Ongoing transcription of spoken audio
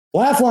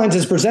Laugh Lines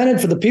is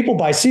presented for the people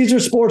by Caesar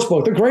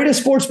Sportsbook, the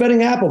greatest sports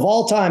betting app of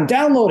all time.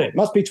 Download it.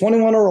 Must be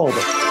 21 or older.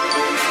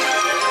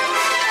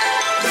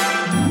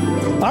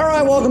 All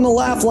right, welcome to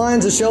Laugh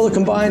Lines, a show that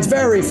combines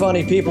very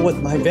funny people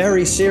with my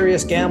very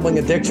serious gambling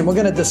addiction. We're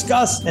going to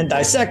discuss and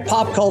dissect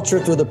pop culture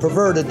through the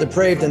perverted,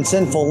 depraved, and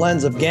sinful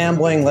lens of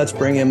gambling. Let's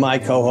bring in my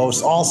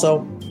co-host,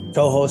 also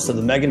co-host of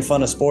the Megan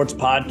Fun of Sports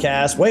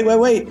podcast.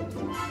 Wait.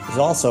 She's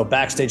also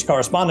backstage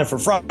correspondent for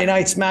Friday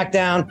Night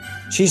SmackDown.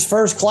 She's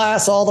first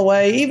class all the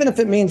way, even if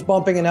it means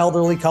bumping an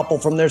elderly couple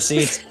from their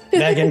seats.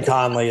 Megan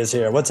Conley is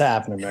here. What's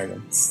happening,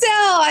 Megan? So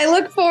I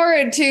look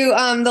forward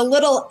to the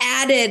little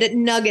added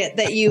nugget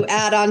that you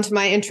add onto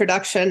my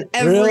introduction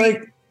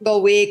every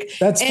single week.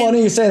 That's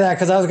funny you say that,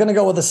 because I was going to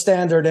go with a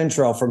standard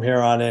intro from here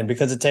on in,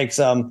 because it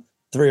takes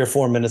 3 or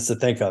 4 minutes to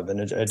think of, and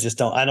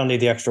I don't need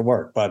the extra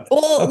work. But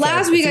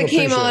last week I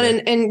came on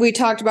and we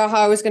talked about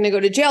how I was going to go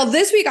to jail.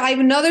 This week I have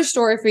another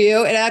story for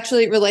you. It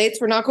actually relates.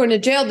 We're not going to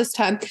jail this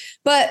time,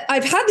 but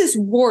I've had this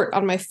wart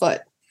on my foot.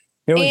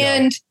 Here we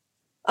go.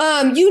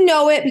 You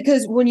know it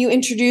because when you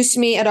introduced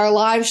me at our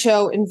live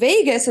show in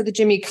Vegas at the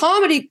Jimmy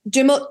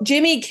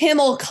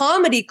Kimmel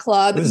Comedy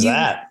Club,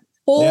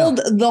 told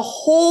the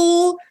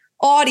whole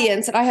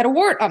audience that I had a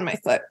wart on my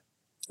foot.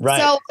 Right.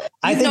 So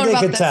I think they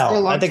could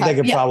tell. I think they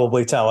could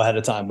probably tell ahead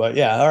of time. But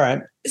yeah, all right.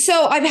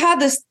 So I've had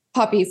this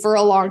puppy for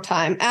a long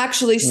time,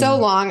 actually so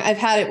long. I've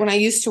had it when I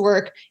used to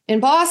work in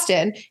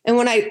Boston. And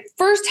when I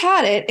first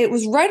had it, it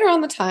was right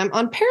around the time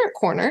on Parent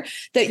Corner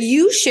that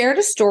you shared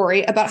a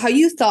story about how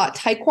you thought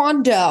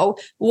Taekwondo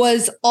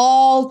was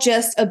all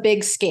just a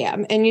big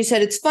scam. And you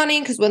said it's funny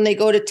because when they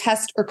go to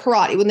test, or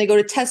karate, when they go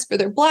to test for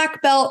their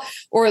black belt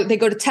or they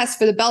go to test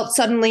for the belt,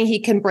 suddenly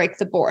he can break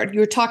the board. You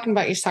were talking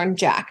about your son,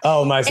 Jack.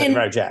 Oh, my son,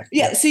 right, Jack.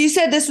 Yeah. So you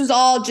said this was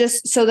all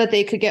just so that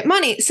they could get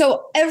money.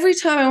 So every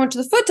time I went to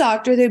the foot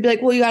doctor, they'd be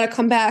like, well, you got to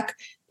come back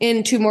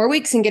in 2 more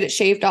weeks and get it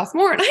shaved off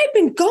more. And I had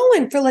been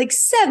going for like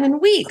 7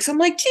 weeks. I'm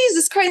like,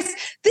 Jesus Christ,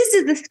 this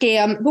is the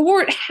scam. The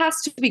wart has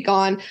to be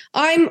gone.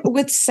 I'm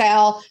with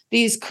Sal.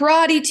 These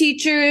karate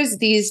teachers,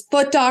 these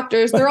foot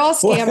doctors, they're all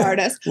scam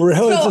artists.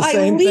 Really? So it's the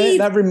same thing?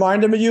 That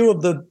reminded you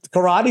of the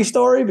karate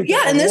story?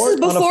 Yeah, and this is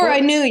before I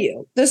knew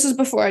you.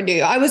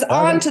 I was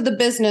on to the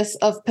business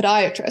of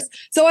podiatrist.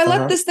 So I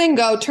let this thing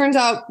go. Turns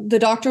out the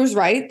doctor was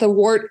right. The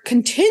wart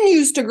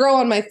continues to grow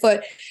on my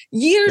foot.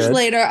 Years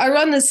later, I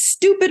run this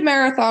stupid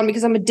marathon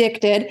because I'm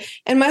addicted.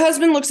 And my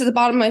husband looks at the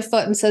bottom of my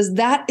foot and says,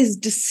 that is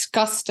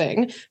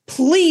disgusting.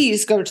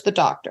 Please go to the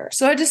doctor.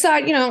 So I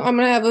decide, I'm going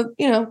to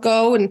have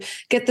go and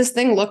get this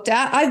thing looked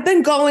at. I've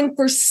been going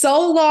for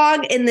so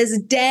long and this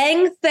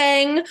dang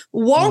thing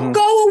won't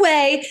go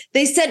away.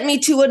 They sent me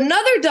to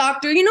another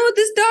doctor. You know what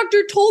this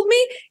doctor told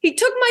me? He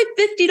took my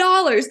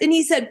 $50 and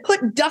he said,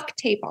 put duct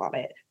tape on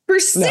it. For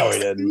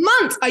 6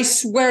 months, I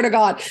swear to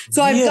God.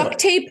 So I have duct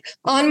tape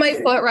on my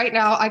foot right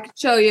now. I can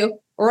show you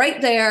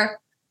right there.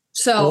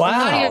 So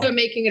I'm not even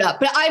making it up.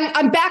 But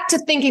I'm back to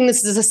thinking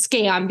this is a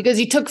scam because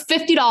he took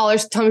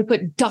 $50 to tell me to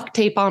put duct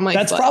tape on my foot.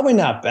 That's probably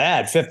not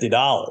bad,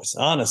 $50,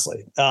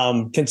 honestly.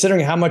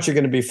 Considering how much you're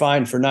going to be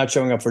fined for not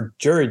showing up for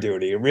jury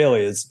duty, it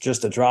really is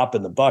just a drop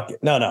in the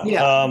bucket. No.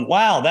 Yeah.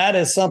 Wow, that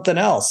is something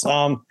else.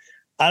 I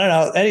don't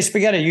know. Eddie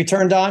Spaghetti, you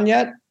turned on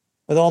yet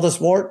with all this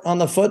wart on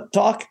the foot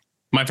talk?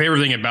 My favorite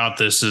thing about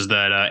this is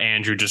that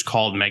Andrew just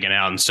called Megan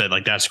out and said,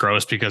 like, that's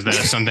gross because that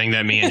is something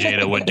that me and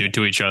Jada would do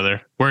to each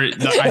other.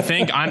 I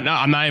think I'm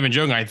not even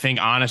joking. I think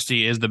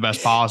honesty is the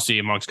best policy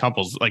amongst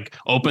couples. Like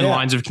open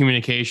lines of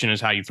communication is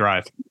how you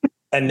thrive.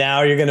 And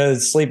now you're going to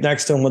sleep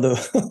next to him with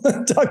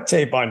a duct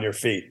tape on your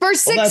feet for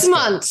 6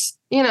 months,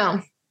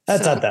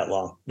 That's not that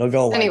long. They'll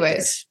go away.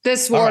 Anyways,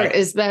 this wart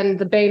has been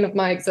the bane of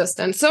my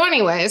existence. So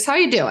anyways, how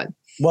you doing?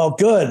 Well,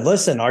 good.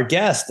 Listen, our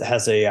guest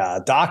has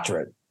a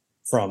doctorate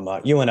from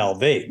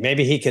UNLV.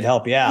 Maybe he could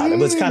help you out. It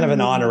was kind of an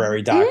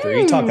honorary doctor.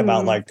 You talk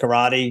about like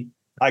karate,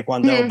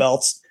 taekwondo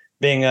belts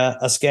being a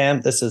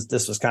scam. This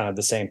was kind of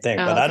the same thing,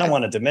 but I don't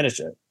want to diminish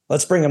it.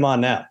 Let's bring him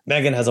on now.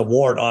 Megan has a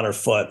wart on her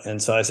foot. And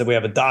so I said, we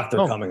have a doctor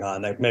coming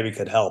on that maybe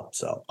could help.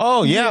 So.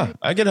 Oh yeah,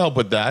 I could help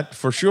with that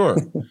for sure.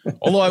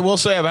 Although I will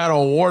say I've had a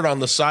wart on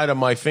the side of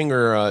my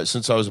finger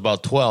since I was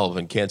about 12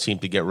 and can't seem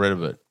to get rid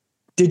of it.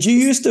 Did you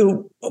used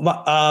to,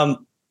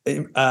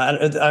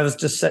 I was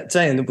just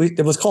saying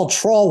it was called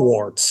trawl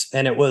warts,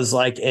 and it was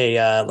like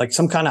like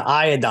some kind of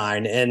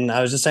iodine. And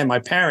I was just saying my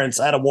parents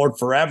had a wart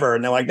forever,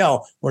 and they're like,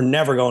 no, we're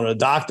never going to the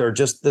doctor.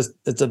 Just this,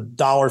 it's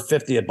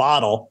 $1.50 a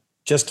bottle.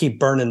 Just keep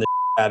burning the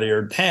out of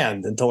your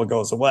hand until it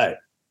goes away.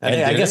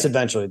 I guess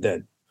eventually it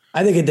did.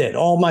 I think it did.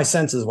 All my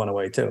senses went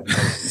away too.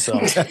 So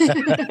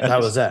that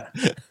was that.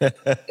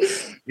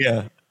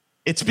 Yeah,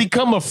 it's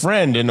become a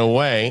friend in a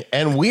way,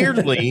 and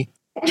weirdly.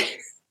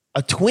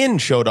 A twin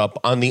showed up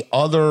on the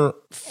other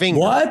finger.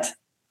 What?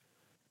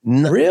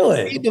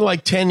 Really? Maybe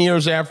like 10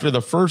 years after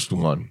the first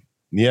one.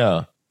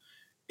 Yeah.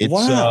 It's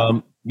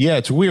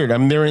it's weird. I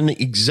mean, they're in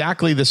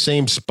exactly the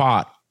same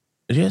spot.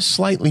 Just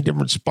slightly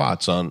different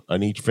spots on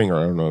each finger.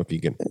 I don't know if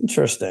you can.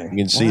 Interesting.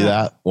 You can see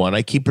that one.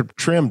 I keep it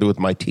trimmed with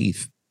my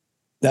teeth.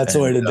 That's the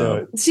way to do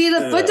it. See,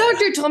 the foot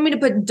doctor told me to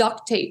put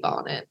duct tape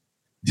on it.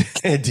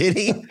 Did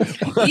he?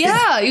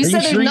 Yeah, you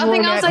said there's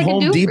nothing else I can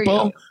do for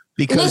you.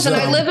 Because, listen,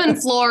 I live in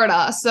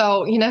Florida,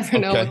 so you never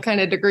know what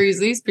kind of degrees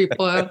these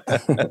people have.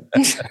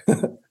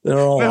 They're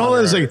all. Wait, hold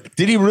on a second.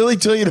 Did he really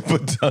tell you to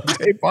put duct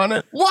tape on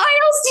it? Why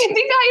else do you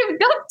think I have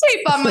duct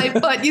tape on my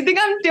foot? You think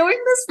I'm doing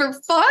this for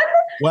fun?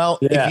 Well,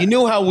 if you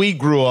knew how we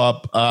grew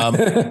up,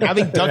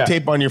 having duct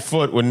tape on your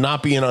foot would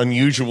not be an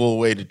unusual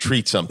way to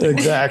treat something.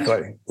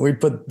 Exactly. We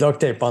put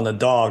duct tape on the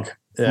dog.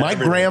 Yeah, our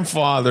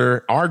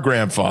grandfather,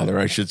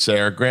 I should say,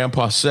 our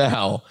grandpa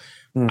Sal,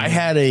 I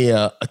had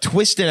a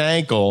twisted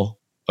ankle.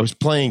 I was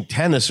playing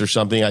tennis or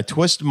something. I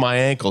twisted my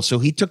ankle. So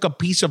he took a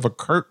piece of a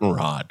curtain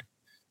rod.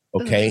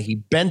 Okay. He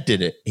bent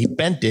it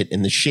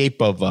in the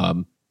shape of,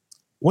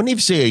 wouldn't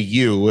even say a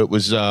U. It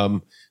was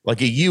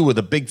like a U with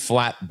a big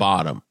flat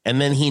bottom.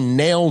 And then he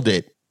nailed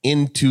it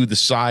into the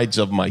sides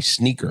of my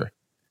sneaker.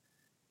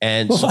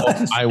 And so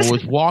I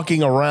was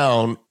walking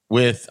around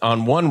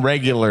on one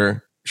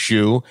regular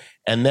shoe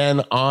and then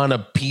on a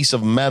piece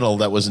of metal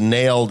that was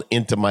nailed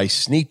into my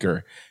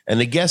sneaker. And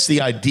I guess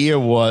the idea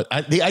was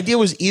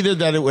either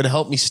that it would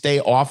help me stay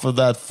off of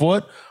that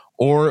foot,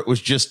 or it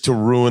was just to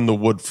ruin the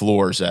wood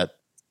floors at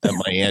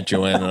my Aunt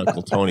Joanne and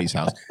Uncle Tony's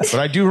house. But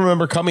I do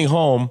remember coming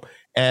home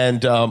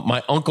and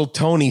my Uncle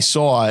Tony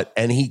saw it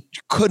and he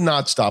could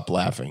not stop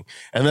laughing.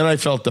 And then I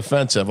felt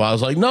defensive. I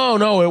was like,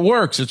 no, it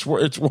works. It's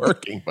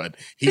working. But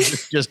he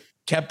just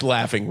kept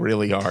laughing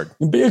really hard.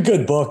 It'd be a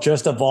good book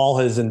just of all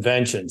his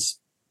inventions.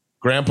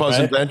 Grandpa's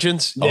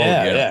inventions?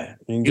 Yeah.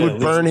 He would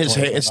burn his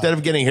hair. Instead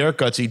of getting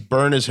haircuts, he'd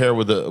burn his hair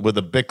with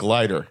a Bic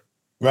lighter.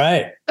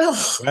 Right.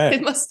 Right.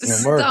 It must have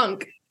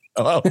stunk.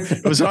 Oh,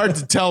 it was hard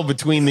to tell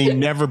between the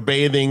never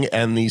bathing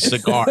and the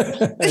cigar.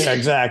 Yeah,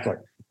 exactly.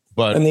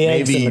 But and the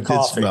eggs maybe and the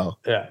coffee. Smell.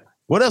 Yeah.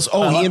 What else?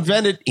 Oh, he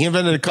invented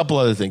a couple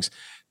other things.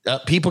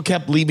 People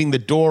kept leaving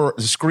the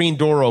screen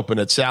door open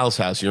at Sal's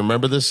house. You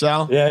remember this,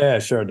 Sal? Yeah,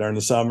 sure. During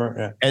the summer.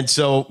 Yeah. And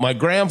so our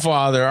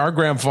grandfather,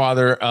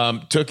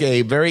 took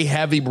a very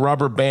heavy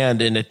rubber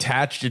band and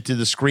attached it to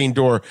the screen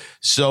door.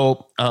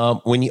 So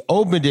when you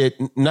opened it,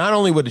 not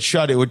only would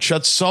it would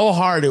shut so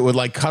hard, it would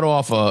like cut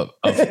off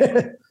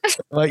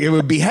like it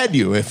would behead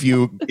you if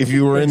you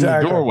were in the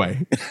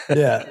doorway.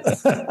 Yeah.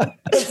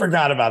 I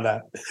forgot about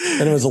that.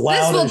 And it was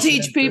loud. This will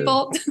teach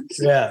people.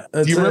 Yeah.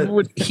 Do you remember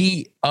what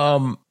he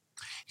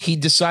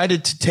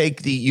decided to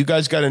take you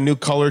guys got a new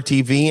color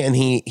TV and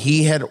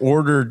he had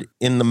ordered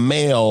in the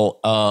mail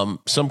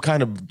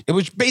it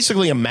was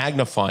basically a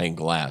magnifying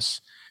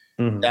glass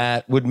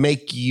that would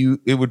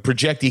it would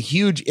project a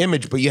huge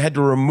image, but you had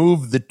to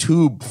remove the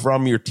tube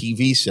from your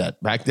TV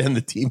set. Back then,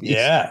 the TV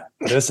set.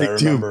 This I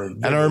remember.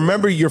 And I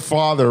remember your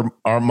father,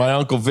 or my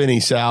Uncle Vinny,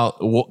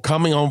 Sal,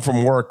 coming home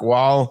from work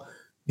while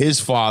his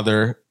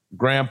father,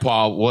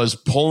 Grandpa, was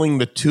pulling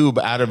the tube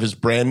out of his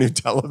brand new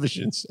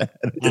television set.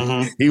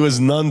 He was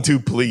none too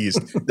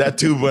pleased. That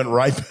tube went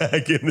right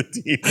back in the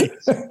TV.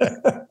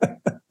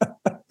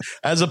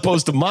 As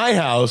opposed to my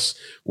house,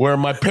 where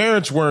my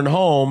parents weren't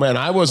home and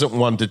I wasn't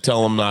one to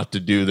tell them not to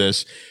do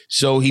this.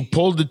 So he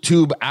pulled the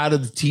tube out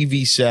of the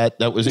TV set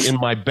that was in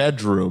my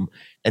bedroom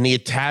and he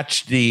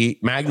attached the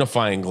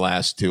magnifying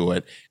glass to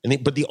it.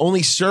 But the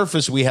only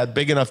surface we had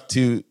big enough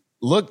to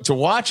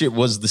watch it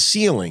was the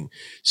ceiling.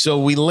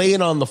 So we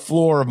laid on the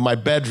floor of my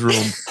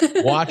bedroom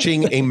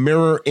watching a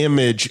mirror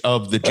image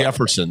of the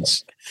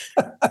Jeffersons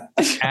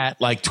at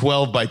like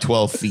 12 by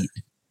 12 feet.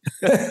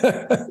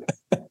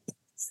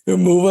 You're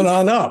moving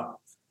on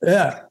up.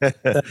 Yeah.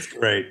 That's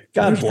great.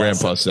 God bless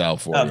Grandpa Sal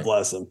for God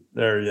bless him.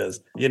 There he is.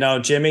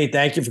 Jimmy,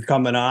 thank you for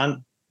coming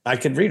on. I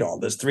could read all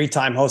this.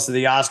 3-time host of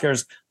the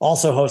Oscars,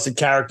 also hosted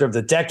Character of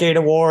the Decade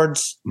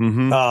Awards.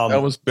 That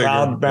was bigger.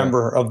 Proud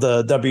member of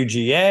the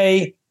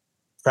WGA.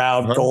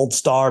 Proud Gold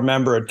Star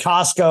member at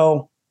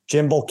Costco,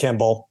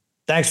 Kimmel.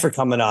 Thanks for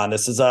coming on.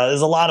 This is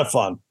a lot of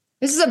fun.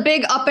 This is a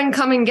big up and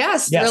coming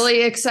guest. Yes.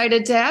 Really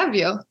excited to have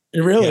you.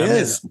 It really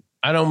is.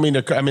 I don't mean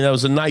to. I mean, that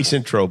was a nice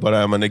intro, but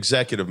I'm an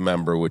executive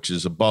member, which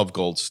is above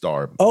Gold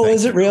Star. Oh,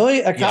 is it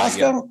really at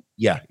Costco?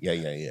 Yeah.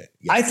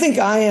 I think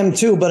I am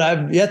too, but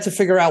I've yet to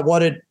figure out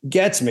what it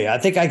gets me. I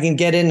think I can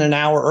get in an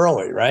hour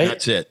early, right?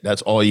 That's it.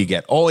 That's all you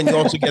get. Oh, and you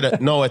also get at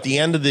the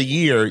end of the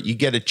year, you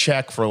get a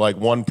check for like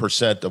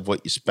 1% of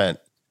what you spent.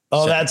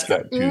 Oh, that's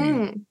good.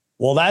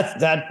 Well,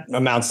 that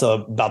amounts to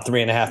about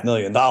 $3.5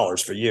 million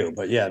for you,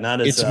 but yeah,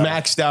 not as it's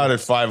maxed out at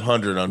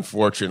 500.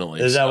 Unfortunately,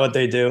 is that what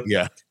they do?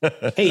 Yeah.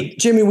 Hey,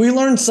 Jimmy, we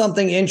learned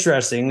something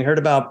interesting. We heard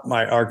about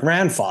our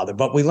grandfather,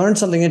 but we learned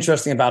something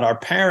interesting about our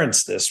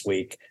parents this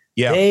week.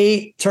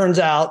 Yeah, turns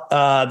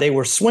out they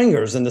were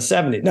swingers in the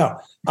 70s. No,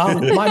 my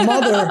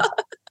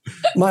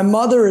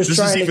mother is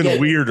trying to get. This is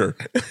even weirder.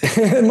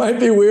 It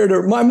might be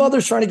weirder. My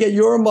mother's trying to get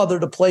your mother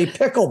to play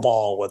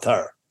pickleball with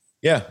her.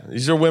 Yeah,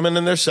 these are women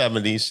in their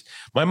 70s.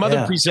 My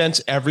mother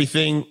presents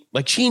everything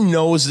like she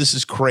knows this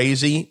is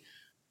crazy,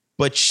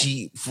 but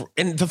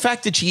and the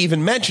fact that she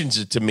even mentions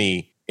it to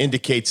me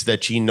indicates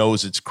that she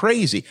knows it's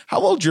crazy. How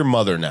old's your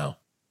mother now?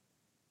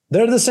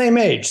 They're the same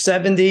age,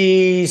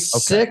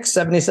 76,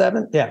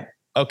 77. Yeah.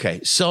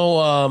 Okay.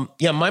 So,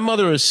 my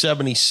mother is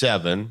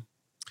 77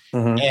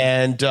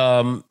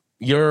 And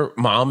your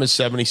mom is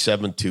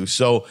 77 too.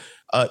 So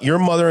your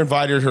mother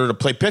invited her to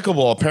play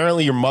pickleball.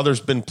 Apparently your mother's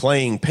been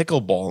playing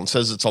pickleball and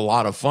says it's a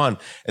lot of fun.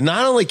 And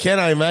not only can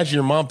I imagine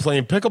your mom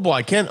playing pickleball,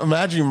 I can't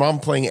imagine your mom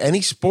playing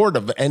any sport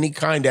of any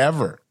kind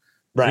ever.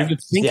 Right. Even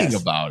thinking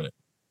about it.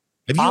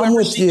 Have you I'm ever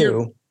with seen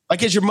you.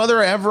 has your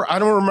mother ever, I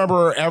don't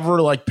remember her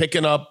ever like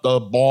picking up the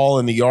ball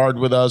in the yard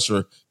with us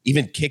or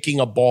even kicking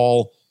a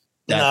ball.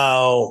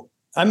 No.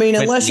 I mean,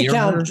 unless you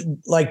count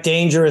like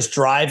dangerous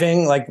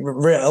driving, like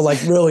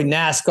really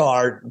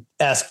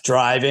NASCAR-esque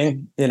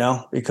driving,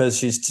 because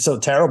she's so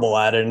terrible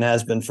at it and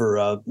has been for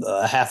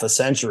a half a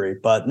century.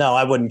 But no,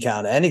 I wouldn't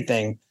count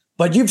anything.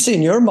 But you've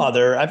seen your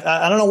mother.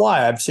 I don't know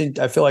why. I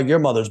feel like your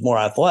mother's more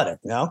athletic,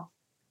 no?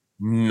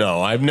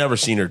 No, I've never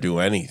seen her do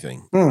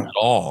anything at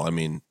all. I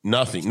mean,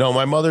 nothing. No,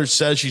 my mother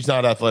says she's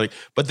not athletic.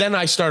 But then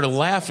I started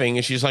laughing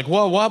and she's like,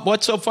 well,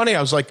 what's so funny?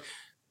 I was like,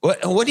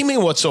 what do you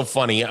mean what's so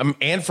funny?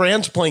 Aunt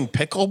Fran's playing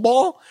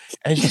pickleball?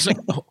 And she's like,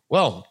 oh,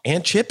 well,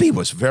 Aunt Chippy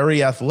was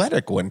very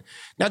athletic when.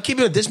 Now, keep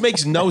it. This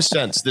makes no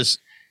sense.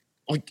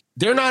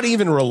 They're not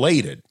even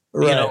related.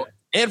 Right.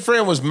 Aunt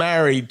Fran was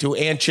married to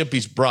Aunt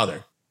Chippy's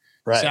brother,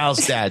 right.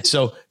 Sal's dad.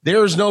 So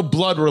there is no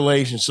blood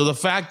relation. So the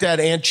fact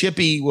that Aunt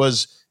Chippy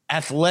was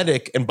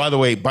athletic, and by the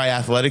way, by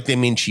athletic, they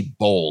mean she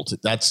bowled.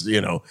 That's,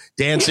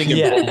 dancing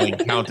and bowling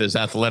count as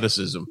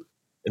athleticism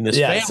in this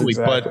family. Exactly.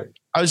 But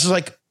I was just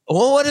like,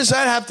 well, what does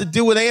that have to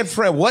do with Aunt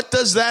Fran? What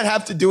does that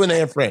have to do with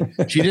Aunt Fran?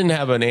 She didn't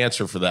have an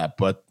answer for that,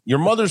 but your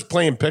mother's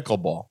playing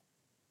pickleball.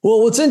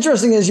 Well, what's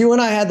interesting is you and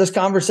I had this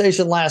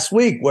conversation last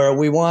week where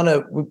we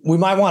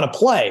might want to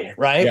play,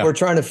 right? Yeah. We're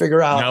trying to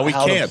figure out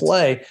how to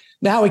play.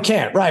 Now we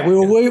can't, right? We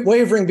were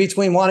wavering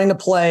between wanting to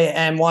play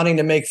and wanting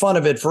to make fun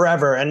of it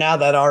forever. And now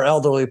that our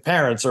elderly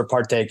parents are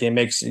partaking,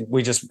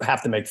 we just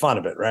have to make fun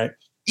of it, right?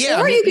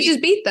 Yeah, or you could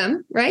just beat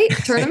them, right?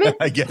 Tournament?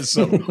 I guess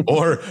so.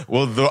 Or,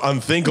 well, the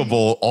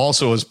unthinkable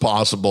also is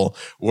possible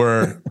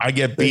where I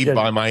get beat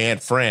by my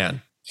Aunt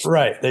Fran.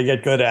 Right. They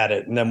get good at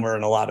it, and then we're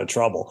in a lot of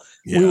trouble.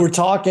 Yeah. We were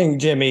talking,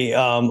 Jimmy,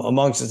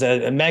 amongst us,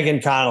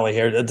 Megan Connolly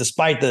here,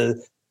 despite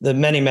the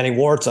many, many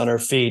warts on her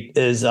feet,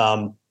 is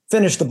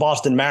finished the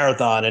Boston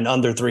Marathon in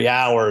under 3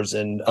 hours.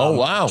 And oh,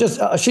 wow.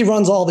 She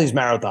runs all these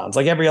marathons.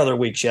 Like every other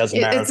week she has a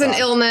marathon. It's an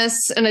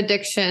illness, an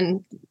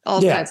addiction,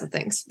 all kinds of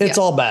things. It's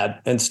all bad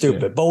and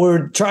stupid. Yeah. But we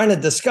were trying to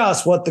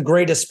discuss what the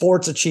greatest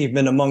sports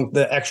achievement among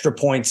the Extra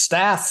Point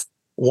staff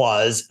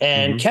was.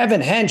 And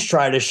Kevin Hench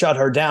tried to shut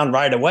her down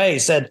right away. He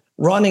said,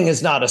 running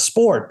is not a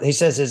sport. He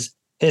says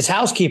his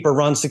housekeeper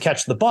runs to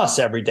catch the bus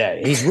every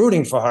day. He's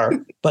rooting for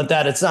her, but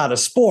that it's not a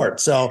sport.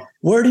 So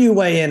where do you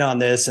weigh in on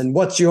this? And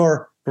what's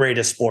your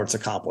greatest sports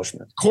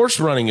accomplishment? Course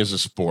running is a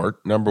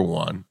sport, number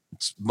one.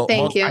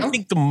 Thank you. I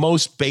think the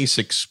most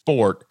basic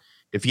sport,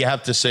 if you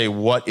have to say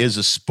what is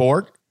a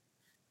sport,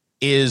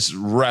 is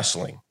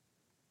wrestling.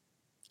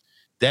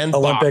 Then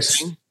Olympics.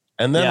 Boxing,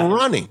 and then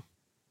running.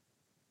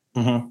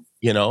 Running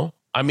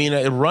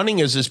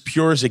is as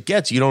pure as it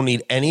gets. You don't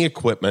need any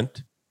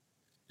equipment.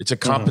 It's a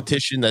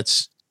competition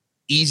that's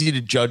easy to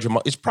judge.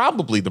 It's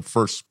probably the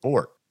first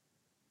sport.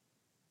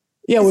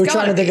 Yeah, we were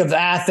trying to think of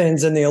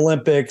Athens and the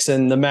Olympics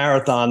and the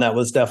marathon. That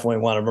was definitely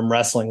one of them.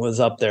 Wrestling was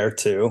up there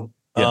too.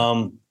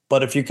 Yeah.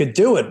 But if you could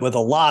do it with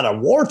a lot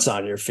of warts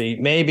on your feet,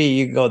 maybe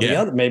you go the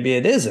other. Maybe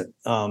it isn't.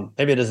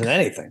 Maybe it isn't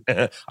anything.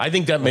 I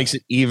think that makes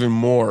it even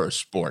more a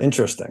sport.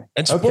 Interesting.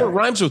 And sport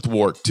rhymes with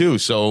wart too,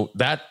 so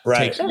that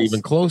takes it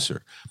even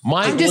closer.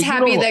 I'm just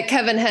happy that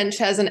Kevin Hench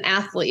has an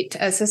athlete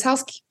as his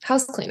house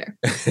cleaner.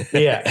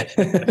 Yeah.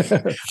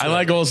 I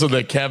like also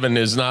that Kevin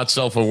is not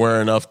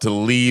self-aware enough to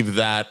leave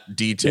that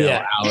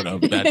detail out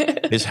of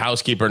that. His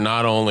housekeeper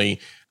not only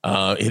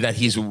that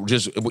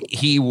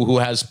he who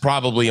has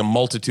probably a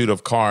multitude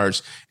of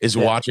cars is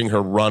watching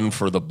her run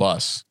for the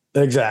bus.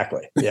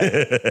 Exactly.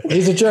 Yeah.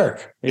 He's a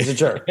jerk.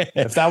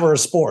 If that were a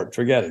sport,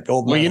 forget it.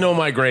 Gold medal. Well,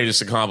 my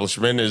greatest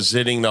accomplishment is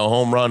hitting the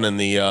home run in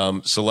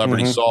the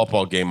celebrity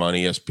softball game on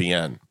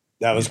ESPN.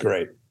 That was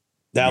great.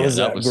 That was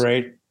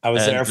great. I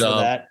was there for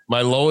that.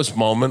 My lowest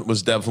moment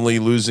was definitely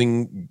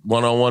losing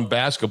one-on-one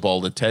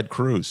basketball to Ted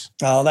Cruz.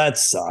 Oh, that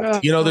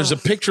sucked. There's a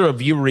picture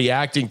of you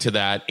reacting to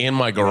that in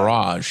my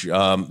garage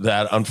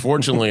that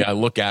unfortunately I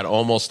look at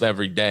almost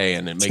every day,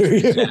 and it makes me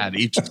sad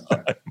each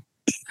time.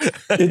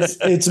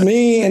 It's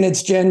me and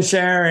it's Jen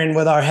Sharon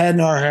with our head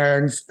in our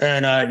hands,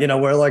 and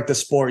we're like the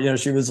sport.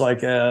 She was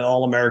like an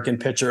All-American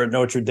pitcher at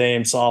Notre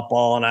Dame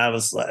softball, and I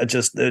was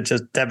just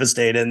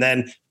devastated. And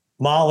then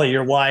Molly,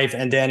 your wife,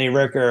 and Danny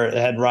Ricker,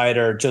 head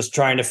writer, just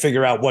trying to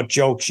figure out what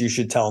jokes you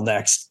should tell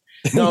next.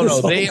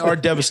 No, they are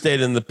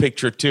devastated in the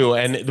picture too.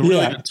 And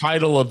the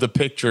title of the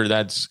picture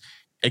that's,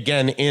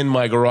 again, in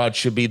my garage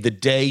should be "The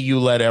Day You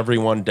Let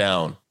Everyone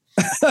Down."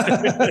 Just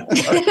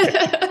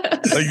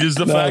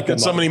the fact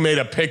that somebody made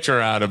a picture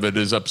out of it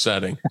is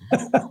upsetting.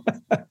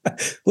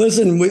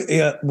 Listen,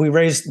 we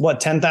raised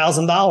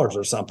 $10,000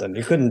 or something.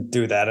 You couldn't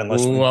do that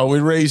unless we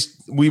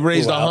raised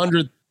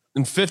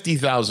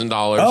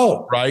 $150,000.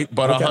 Oh, right,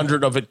 but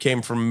 100 of it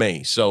came from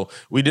me, so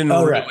we didn't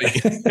really.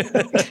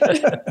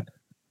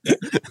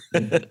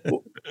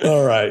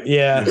 All right.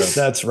 Yeah,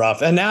 that's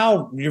rough. And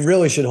now you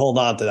really should hold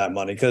on to that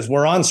money because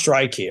we're on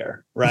strike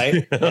here,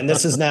 right? And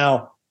this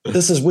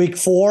is week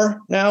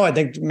 4 now. I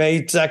think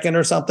May 2nd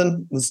or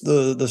something was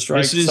the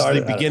strike. This is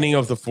the beginning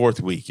of the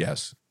 4th week.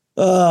 Yes.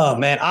 Oh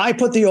man, I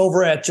put the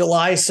over at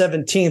July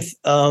 17th,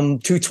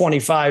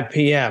 2:25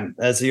 p.m.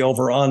 as the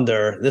over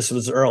under. This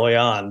was early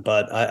on,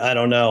 but I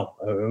don't know.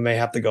 We may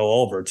have to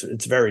go over.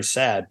 It's very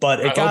sad,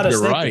 but it got us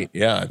thinking. Right.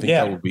 Yeah, I think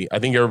that would be. I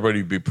think everybody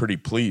would be pretty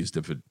pleased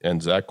if it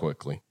ends that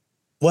quickly.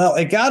 Well,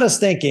 it got us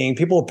thinking.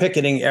 People are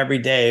picketing every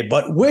day,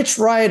 but which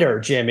writer,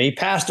 Jimmy,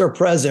 past or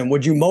present,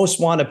 would you most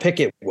want to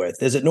picket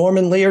with? Is it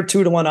Norman Lear,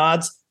 2-1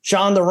 odds?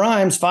 Shonda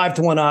Rhimes,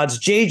 5-1 odds?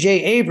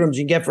 J.J. Abrams,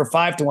 you can get for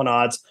 5-1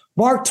 odds.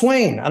 Mark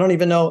Twain, I don't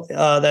even know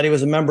that he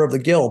was a member of the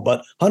guild,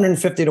 but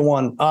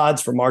 150-1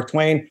 odds for Mark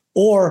Twain.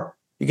 Or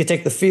you could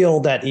take the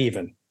field at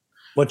even.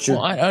 What's your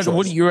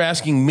what you're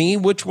asking me?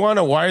 Which one?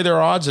 Or why are there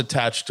odds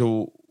attached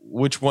to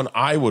which one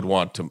I would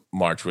want to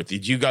march with?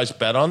 Did you guys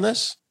bet on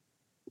this?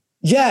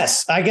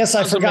 Yes, I guess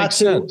I forgot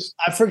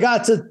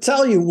to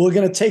tell you. We're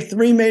going to take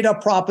 3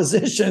 made-up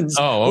propositions.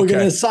 Oh, okay. We're going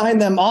to assign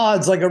them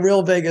odds like a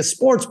real Vegas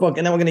sports book,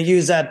 and then we're going to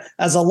use that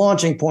as a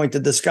launching point to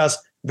discuss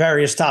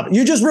various topics.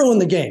 You just ruined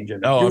the game,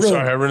 Jimmy. Oh, I'm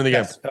sorry, I ruined the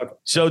game. Okay.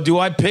 So do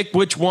I pick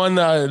which one?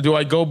 Do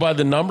I go by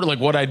the number,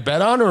 like what I'd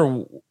bet on,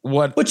 or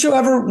what?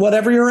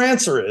 Whatever your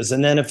answer is,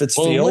 and then if it's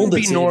field, it wouldn't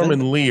be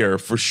Norman Lear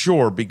for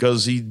sure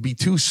because he'd be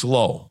too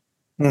slow.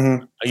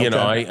 Mm-hmm. You know,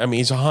 I mean,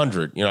 he's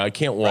 100. You know, I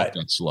can't walk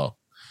that slow.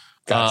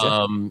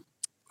 Gotcha.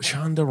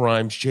 Shonda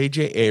Rhimes,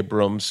 J.J.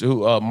 Abrams,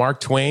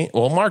 Mark Twain.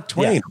 Well, Mark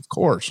Twain, of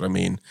course. I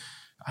mean,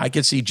 I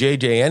could see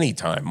J.J.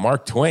 anytime.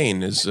 Mark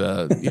Twain is,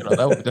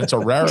 that's a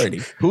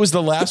rarity. Who was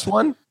the last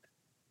one?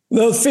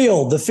 The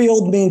field. The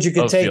field means you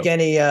can take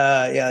any.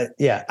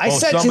 Yeah. I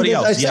sent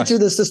you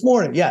this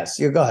morning. Yes,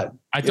 you go ahead.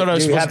 I thought I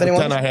was supposed to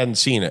pretend I hadn't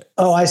seen it.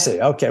 Oh, I see.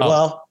 Okay,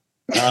 well.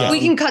 We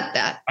can cut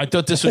that. I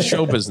thought this was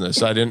show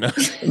business. I didn't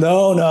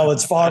know. No,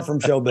 it's far from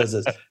show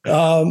business.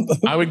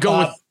 I would go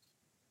with.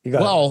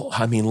 Well,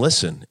 I mean,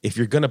 listen, if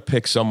you're going to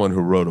pick someone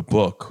who wrote a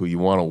book who you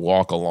want to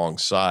walk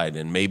alongside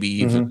and maybe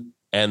even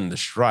end the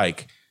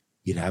strike,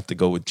 you'd have to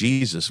go with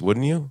Jesus,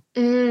 wouldn't you?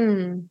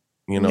 Mm.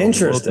 You know,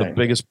 interesting. The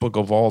biggest book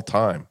of all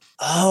time.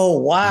 Oh,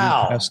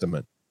 wow. New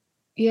Testament.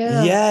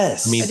 Yeah.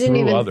 Yes. I mean, I didn't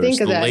even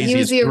think of that. He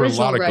was the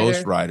original a lot of writer.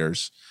 ghost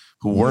writers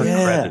who weren't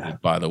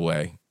credited, by the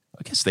way.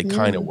 I guess they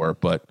kind of were,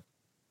 but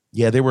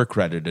they were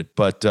credited.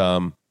 But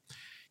and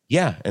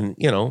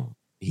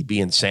he'd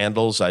be in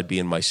sandals. I'd be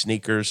in my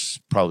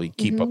sneakers, probably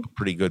keep up a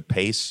pretty good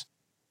pace.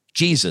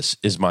 Jesus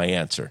is my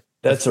answer.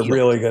 That's a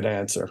really good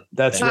answer.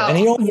 That's and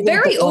he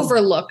very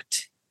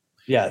overlooked.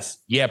 Yes.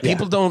 Yeah.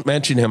 People don't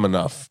mention him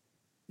enough.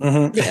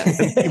 Mm-hmm.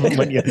 Yeah. Even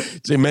when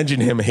they mention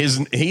him,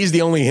 he's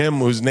the only him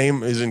whose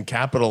name is in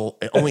capital,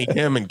 only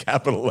him in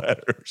capital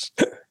letters.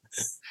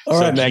 All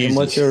right, Megan,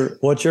 what's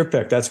your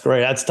pick? That's great.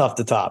 That's tough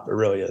to top. It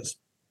really is.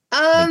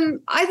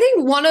 I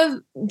think one of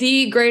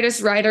the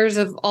greatest writers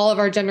of all of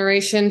our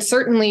generation,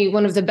 certainly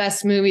one of the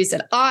best movies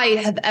that I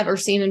have ever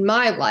seen in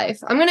my life.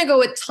 I'm going to go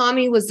with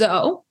Tommy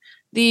Wiseau,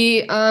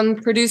 the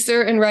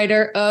producer and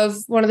writer of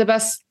one of the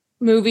best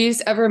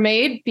movies ever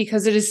made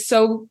because it is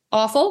so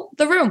awful.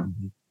 The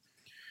Room.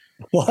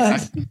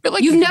 What?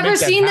 Like you've never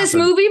seen this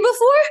movie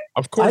before?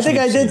 Of course. I think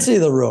I did see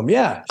The Room.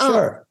 Yeah,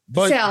 sure.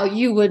 But Sal,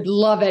 you would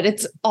love it.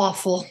 It's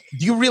awful.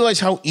 Do you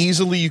realize how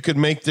easily you could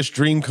make this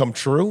dream come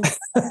true?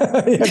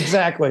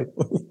 Exactly.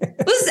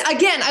 Listen,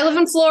 again, I live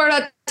in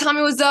Florida.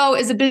 Tommy Wiseau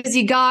is a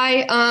busy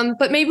guy,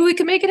 but maybe we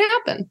could make it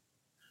happen.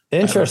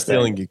 Interesting. I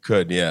have a feeling you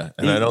could, yeah.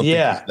 And I don't think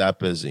he's that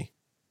busy.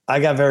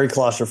 I got very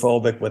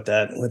claustrophobic with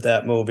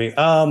that movie.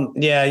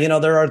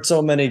 There are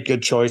so many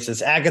good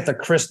choices. Agatha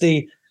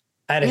Christie,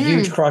 I had a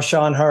huge crush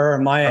on her.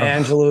 Maya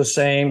Angelou,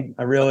 same.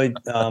 I really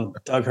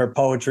dug her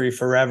poetry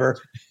forever.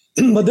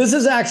 But this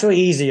is actually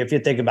easy if you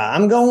think about it.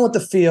 I'm going with the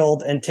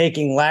field and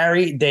taking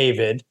Larry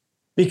David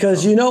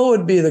because it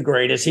would be the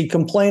greatest. He'd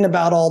complain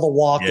about all the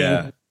walking.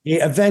 Yeah.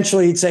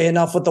 He'd say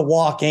enough with the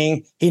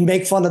walking. He'd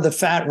make fun of the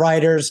fat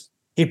writers.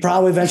 He'd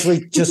probably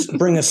eventually just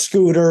bring a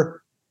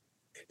scooter.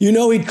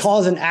 He'd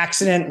cause an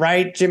accident,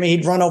 right, Jimmy?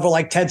 He'd run over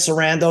like Ted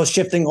Sarandos,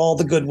 shifting all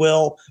the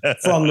goodwill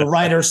from the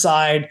writer's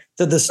side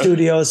to the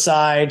studio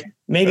side.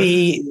 Maybe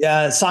he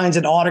signs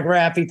an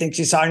autograph. He thinks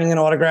he's signing an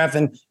autograph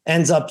and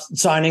ends up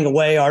signing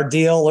away our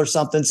deal or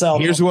something. So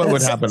here's what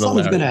would happen to Larry.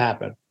 Something's going to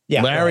happen.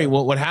 Yeah, Larry,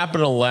 what would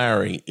happen to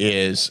Larry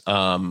is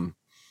the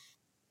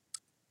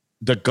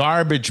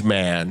garbage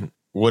man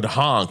would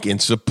honk in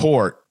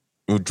support,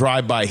 would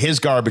drive by his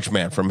garbage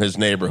man from his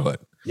neighborhood.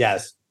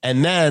 Yes.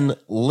 And then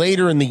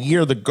later in the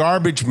year, the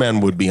garbage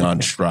men would be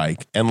on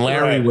strike and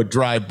Larry would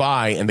drive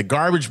by and the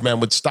garbage men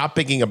would stop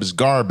picking up his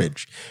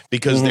garbage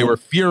because they were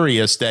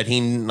furious that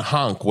he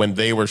honked when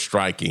they were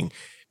striking,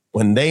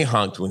 when they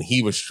honked when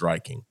he was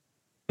striking.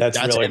 That's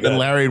really good. And then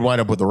Larry would wind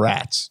up with the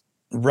rats.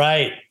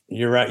 Right.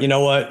 You're right. You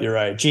know what? You're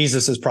right.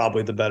 Jesus is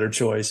probably the better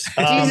choice.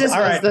 Jesus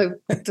was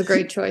the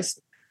great choice.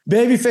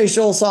 Babyface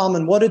Joel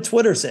Solomon, what did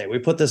Twitter say? We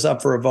put this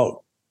up for a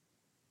vote.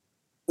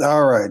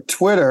 All right.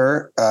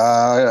 Twitter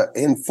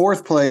in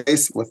fourth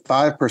place with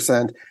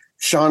 5%,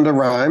 Shonda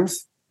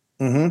Rhimes.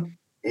 Mm-hmm.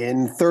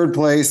 In third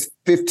place,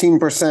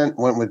 15%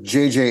 went with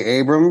J.J.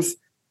 Abrams.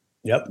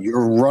 Yep.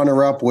 Your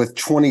runner-up with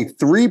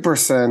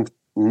 23%,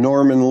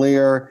 Norman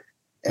Lear.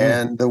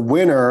 And the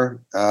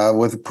winner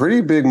with a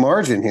pretty big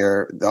margin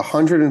here, the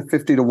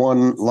 150 to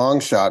 1 long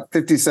shot,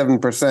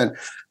 57%,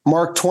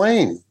 Mark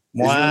Twain.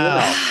 Wow.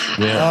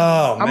 Yeah.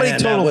 Oh, how many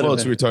total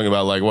votes are we talking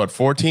about? Like what,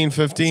 14,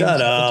 15? Shut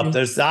 17? up.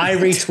 I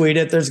retweet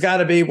it. There's got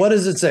to be, what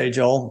does it say,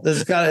 Joel?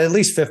 There's got at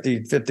least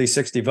 50,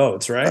 60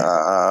 votes,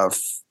 right?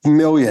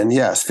 Million,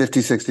 yes,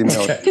 50, 60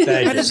 million.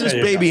 Okay, Why does this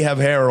baby have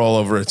hair all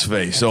over its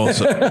face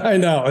also? I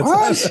know.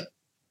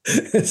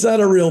 It's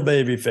not a real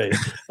baby face.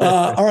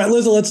 All right,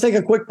 Liz, let's take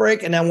a quick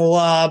break and then we'll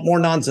more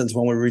nonsense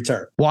when we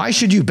return. Why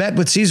should you bet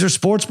with Caesars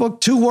Sportsbook?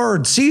 2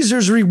 words,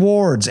 Caesars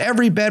Rewards.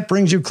 Every bet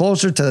brings you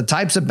closer to the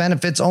types of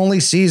benefits only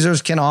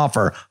Caesars can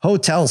offer.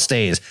 Hotel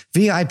stays,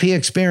 VIP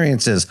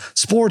experiences,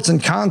 sports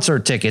and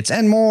concert tickets,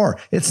 and more.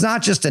 It's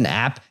not just an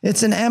app,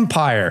 it's an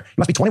empire. You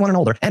must be 21 and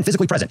older and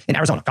physically present in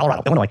Arizona,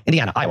 Colorado, Illinois,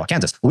 Indiana, Iowa,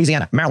 Kansas,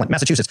 Louisiana, Maryland,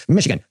 Massachusetts,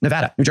 Michigan,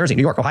 Nevada, New Jersey,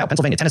 New York, Ohio,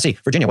 Pennsylvania, Tennessee,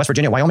 Virginia, West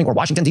Virginia, Wyoming, or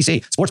Washington,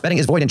 D.C. Sports betting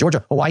is void in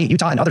Georgia, Hawaii,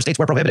 Utah, and other states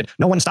where prohibited.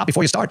 No one stop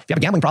before you start. If you have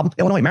a gambling problem,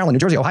 Illinois, Maryland, New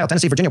Jersey, Ohio,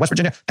 Tennessee, Virginia, West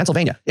Virginia,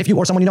 Pennsylvania. If you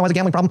or someone you know has a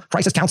gambling problem,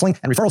 crisis counseling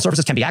and referral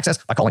services can be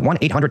accessed by calling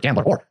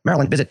 1-800-GAMBLER. Or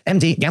Maryland, visit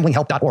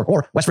mdgamblinghelp.org.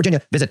 Or West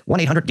Virginia, visit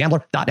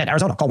 1-800-GAMBLER.net.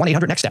 Arizona, call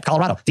 1-800-NEXT-STEP.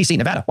 Colorado, D.C.,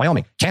 Nevada,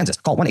 Wyoming, Kansas,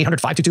 call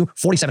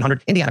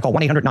 1-800-522-4700. Indiana, call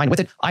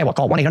 1-800-9-WITH-IT. Iowa,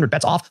 call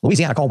 1-800-BETS-OFF.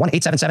 Louisiana, call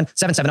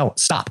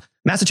 1-877-770-STOP.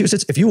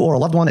 Massachusetts, if you or a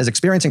loved one is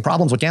experiencing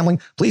problems with gambling,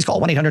 please call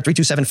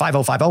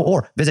 1-800-327-5050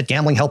 or visit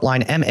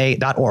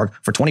gamblinghelplinema.org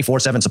for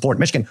 24/7 support.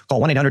 Michigan,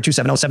 call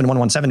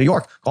 1-800-270-7117. New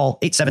York, call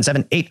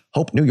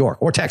 877-8-HOPE-NEW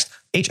YORK or text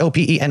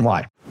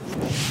HOPENY.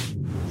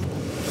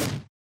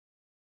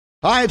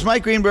 Hi, it's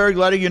Mike Greenberg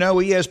letting you know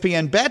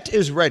ESPN Bet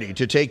is ready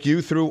to take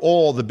you through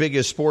all the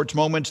biggest sports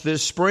moments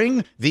this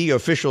spring. The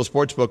official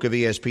sportsbook of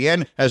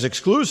ESPN has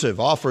exclusive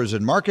offers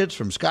and markets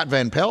from Scott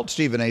Van Pelt,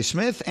 Stephen A.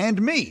 Smith,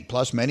 and me,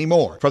 plus many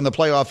more. From the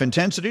playoff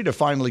intensity to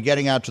finally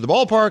getting out to the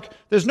ballpark,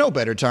 there's no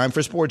better time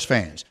for sports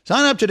fans.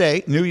 Sign up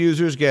today. New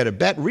users get a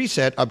bet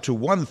reset up to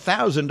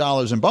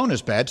 $1,000 in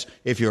bonus bets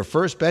if your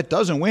first bet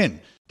doesn't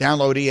win.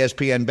 Download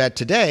ESPN Bet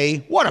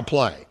today. What a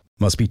play.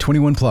 Must be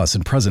 21 plus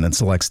and present in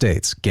select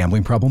states.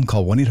 Gambling problem?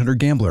 Call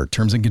 1-800-GAMBLER.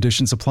 Terms and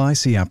conditions apply.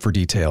 See app for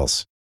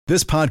details.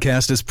 This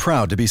podcast is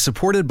proud to be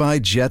supported by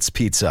Jets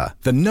Pizza,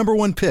 the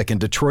 #1 pick in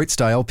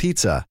Detroit-style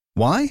pizza.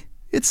 Why?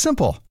 It's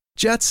simple.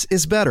 Jets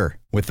is better.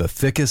 With the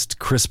thickest,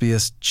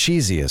 crispiest,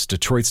 cheesiest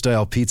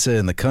Detroit-style pizza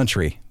in the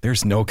country,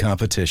 there's no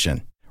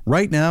competition.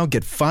 Right now,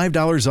 get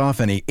 $5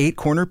 off any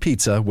 8-corner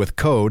pizza with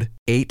code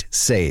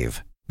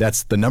 8SAVE.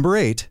 That's the number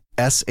 8,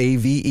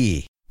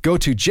 SAVE. Go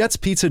to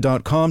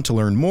jetspizza.com to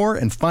learn more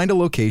and find a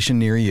location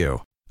near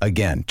you.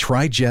 Again,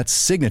 try Jet's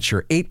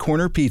signature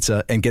 8-corner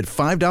pizza and get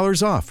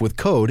 $5 off with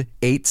code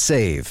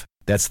 8SAVE.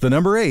 That's the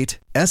number 8,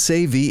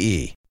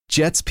 SAVE.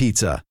 Jet's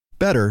Pizza.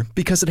 Better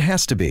because it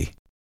has to be.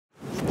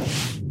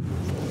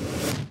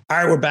 All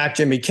right, we're back.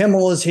 Jimmy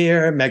Kimmel is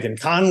here. Megan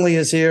Connolly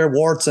is here,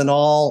 warts and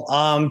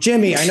all.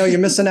 Jimmy, I know you're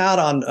missing out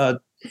on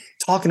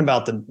talking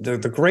about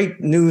the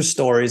great news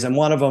stories. And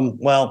one of them,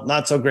 well,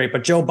 not so great,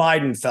 but Joe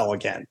Biden fell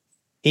again.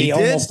 He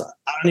almost,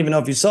 I don't even know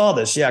if you saw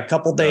this. Yeah, a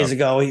couple days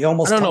ago, he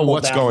almost I don't know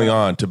what's down. going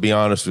on, to be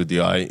honest with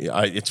you.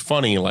 It's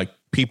funny, like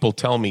people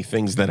tell me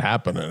things that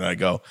happen and I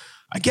go,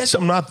 I guess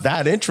I'm not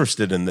that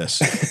interested in this.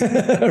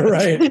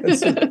 Right.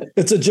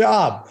 It's a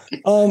job.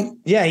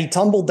 Yeah, he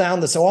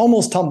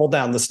almost tumbled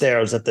down the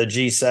stairs at the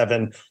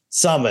G7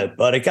 summit,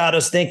 but it got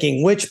us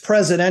thinking, which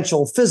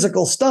presidential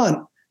physical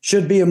stunt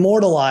should be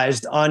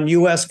immortalized on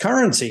U.S.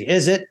 currency?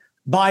 Is it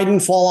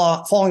Biden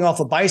falling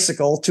off a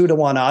bicycle,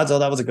 2-to-1 odds? Oh,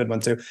 that was a good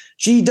one too.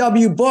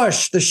 G.W.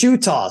 Bush, the shoe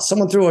toss.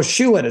 Someone threw a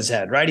shoe at his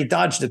head, right? He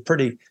dodged it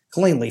pretty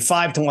cleanly,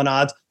 5-to-1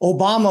 odds.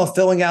 Obama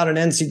filling out an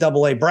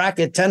NCAA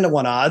bracket,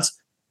 10-to-1 odds.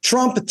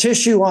 Trump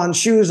tissue on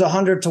shoes,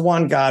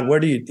 100-to-1. God, where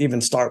do you even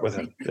start with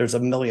him? There's a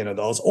million of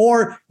those.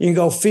 Or you can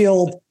go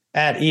field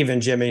at even,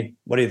 Jimmy.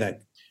 What do you think?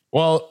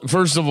 Well,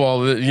 first of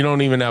all, you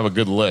don't even have a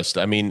good list.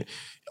 I mean,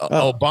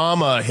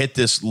 Obama hit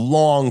this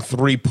long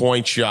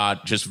 3-point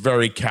shot, just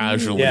very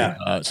casually.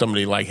 Yeah.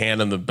 Somebody like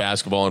handing the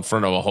basketball in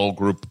front of a whole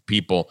group of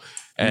people.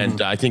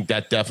 And I think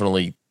that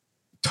definitely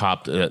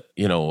topped it,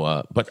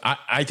 but I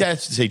have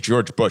to say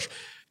George Bush.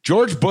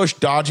 George Bush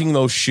dodging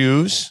those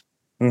shoes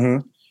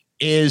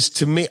is,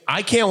 to me,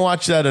 I can't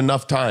watch that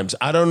enough times.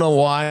 I don't know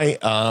why.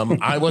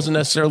 I wasn't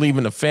necessarily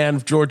even a fan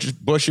of George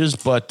Bush's,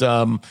 but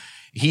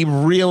he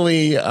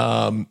really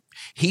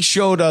he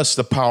showed us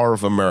the power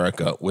of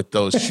America with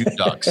those shoe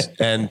ducks.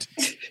 And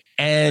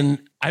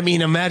I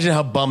mean, imagine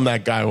how bummed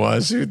that guy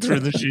was who threw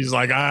the shoes.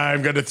 Like,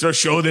 I'm going to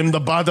show them the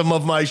bottom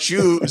of my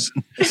shoes,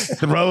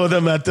 throw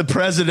them at the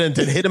president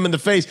and hit him in the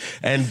face.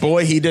 And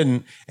boy, he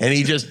didn't. And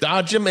he just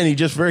dodged him and he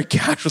just very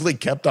casually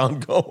kept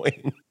on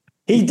going.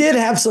 He did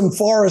have some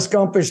Forrest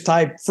Gumpish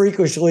type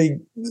freakishly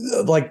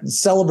like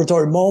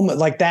celebratory moment.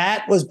 Like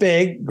that was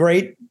big,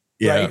 great,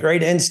 Right,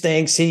 great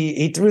instincts.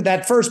 He threw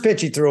that first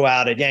pitch he threw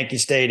out at Yankee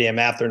Stadium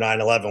after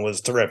 9/11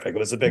 was terrific. It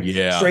was a big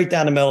straight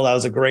down the middle. That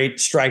was a great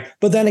strike.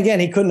 But then again,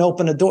 he couldn't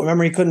open a door.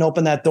 Remember, he couldn't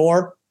open that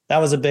door. That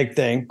was a big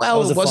thing.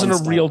 Well, it wasn't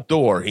a real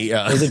door. It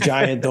was a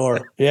giant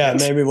door. Yeah,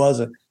 maybe it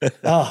wasn't.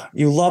 Oh,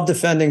 you love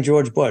defending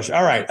George Bush.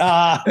 All right.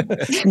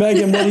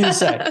 Megan, what do you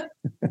say?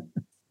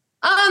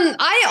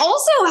 I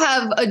also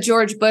have a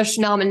George Bush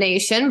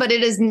nomination, but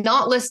it is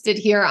not listed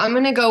here. I'm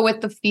going to go with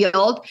the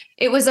field.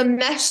 It was a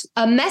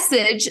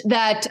message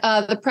that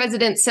the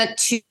president sent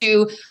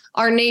to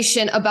our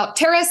nation about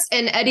terrorists.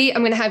 And Eddie,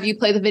 I'm going to have you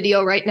play the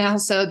video right now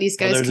so these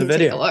guys can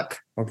take a look.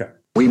 Okay.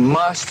 We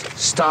must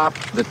stop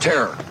the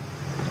terror.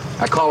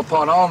 I call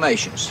upon all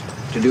nations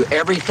to do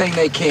everything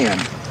they can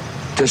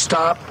to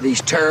stop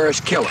these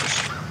terrorist killers.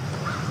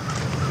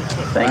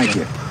 Thank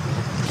you.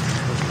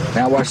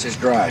 Now watch this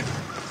drive.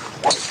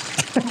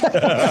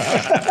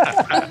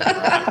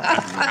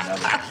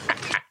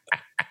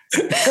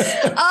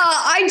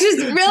 I just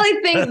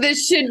really think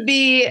this should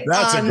be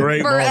on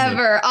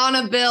forever on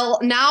a bill.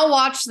 Now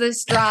watch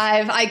this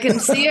drive. I can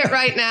see it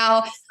right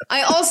now.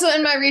 I also,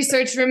 in my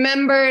research,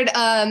 remembered,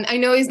 I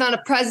know he's not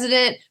a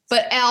president,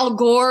 but Al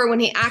Gore,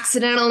 when he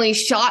accidentally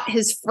shot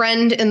his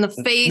friend in the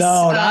face.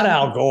 No, not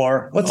Al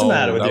Gore. What's the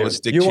matter with you? Was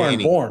Dick you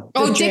Cheney. Weren't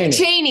born. Dick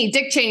Cheney.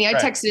 Dick Cheney. I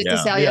texted it to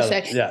Sal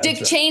yesterday. Yeah,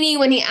 Dick Cheney,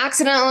 when he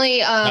accidentally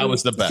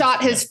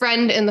shot his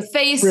friend in the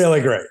face. Really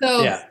great.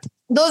 So,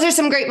 those are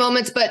some great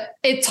moments, but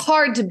it's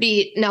hard to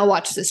beat. Now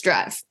watch this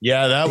drive.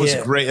 Yeah, that was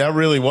great. That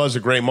really was a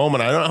great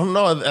moment. I don't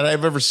know that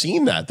I've ever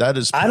seen that. That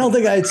is. I don't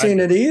think I'd seen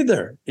it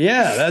either.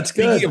 Yeah, that's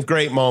good. Speaking of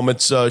great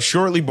moments,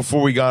 shortly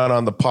before we got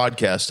on the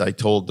podcast, I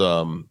told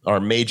our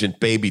Magent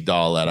baby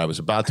doll that I was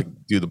about to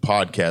do the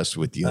podcast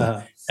with you,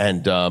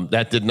 and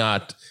that did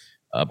not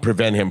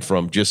prevent him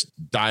from just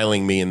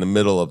dialing me in the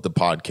middle of the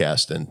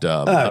podcast. And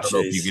I don't know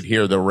if you could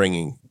hear the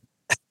ringing.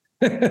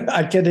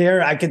 I could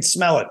hear. I could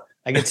smell it.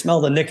 I can smell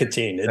the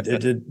nicotine.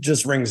 It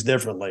just rings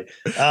differently.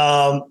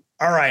 All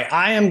right.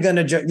 I am going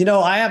to,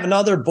 I have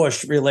another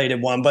Bush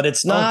related one, but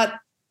it's not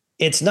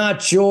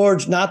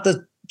George, not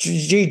the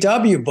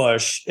G.W.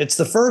 Bush. It's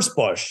the first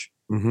Bush,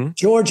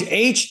 George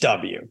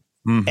H.W.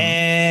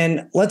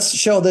 And let's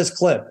show this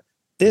clip.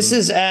 This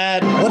is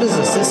what is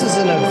this? This is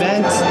an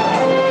event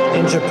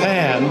in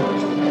Japan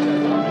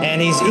and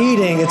he's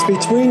eating. It's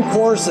between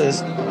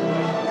courses.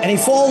 And he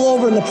falls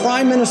over in the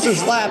prime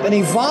minister's lap and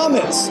he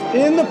vomits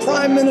in the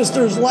prime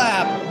minister's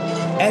lap.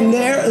 And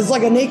it's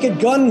like a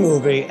Naked Gun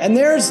movie. And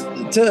there's,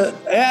 to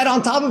add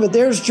on top of it,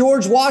 there's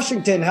George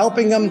Washington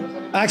helping him.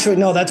 Actually,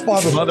 no, that's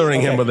Barbara.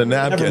 Smothering him with a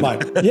napkin. Never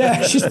mind.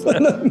 Yeah, she's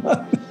putting him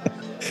on.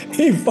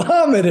 He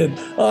vomited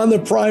on the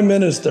prime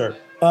minister.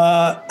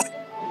 By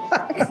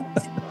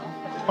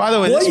the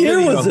way, what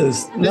year was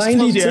this? This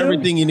tells you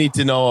everything you need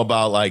to know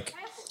about,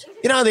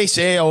 they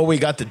say, we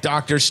got the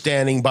doctor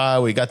standing by.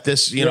 We got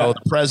this, the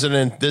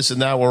president, this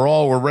and that.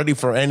 We're ready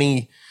for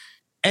any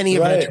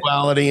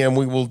eventuality, and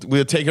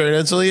we'll take her.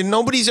 And so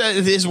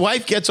his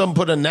wife gets him,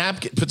 puts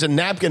a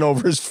napkin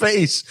over his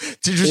face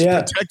to just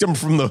protect him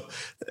from the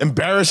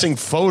embarrassing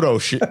photo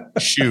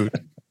shoot.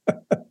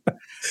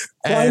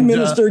 Prime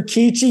Minister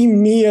Kiichi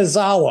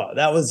Miyazawa.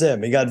 That was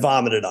him. He got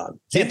vomited on.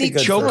 Didn't he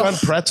choke on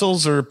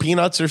pretzels or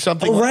peanuts or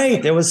something? Oh,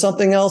 right. There was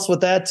something else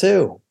with that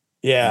too.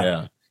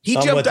 Yeah. He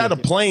jumped out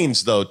of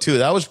planes, though, too.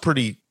 That was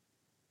pretty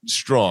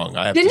strong.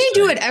 Didn't he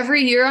do it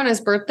every year on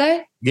his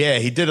birthday? Yeah,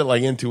 he did it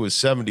into his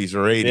 70s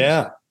or 80s.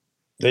 Yeah.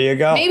 There you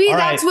go. Maybe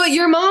that's what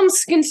your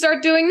moms can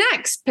start doing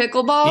next.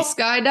 Pickleball,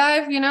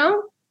 skydive,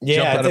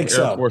 Yeah, I think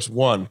so. Air Force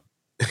One.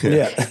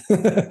 Yeah.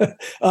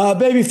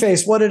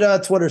 Babyface, what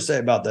did Twitter say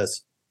about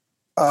this?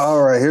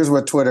 All right, here's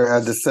what Twitter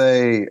had to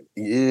say.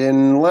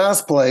 In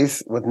last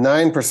place, with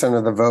 9%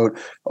 of the vote,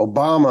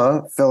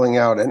 Obama filling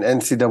out an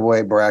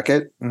NCAA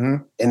bracket.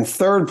 In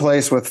third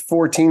place, with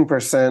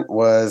 14%,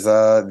 was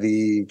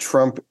the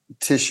Trump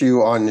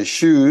tissue on the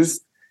shoes.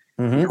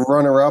 Your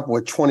runner-up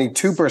with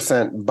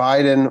 22%,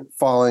 Biden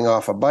falling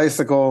off a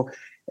bicycle.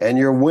 And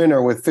your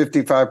winner with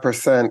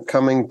 55%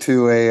 coming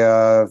to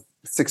a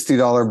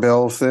 $60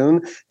 bill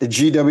soon, the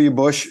G.W.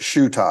 Bush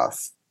shoe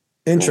toss.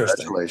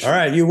 Interesting. All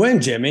right, you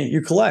win, Jimmy.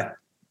 You collect.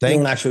 You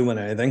don't actually win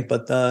anything,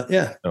 but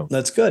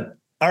that's good.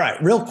 All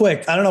right, real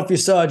quick. I don't know if you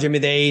saw, Jimmy,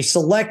 they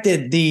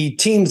selected the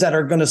teams that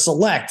are going to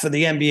select for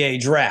the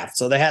NBA draft.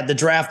 So they had the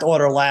draft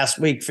order last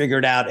week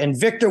figured out. And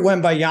Victor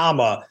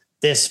Wembanyama,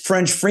 this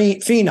French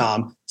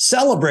phenom,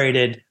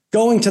 celebrated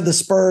going to the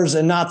Spurs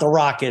and not the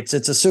Rockets.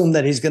 It's assumed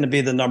that he's going to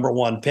be the number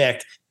one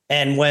pick.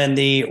 And when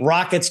the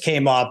Rockets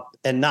came up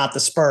and not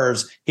the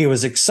Spurs, he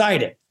was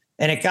excited.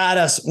 And it got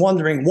us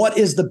wondering, what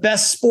is the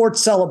best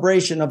sports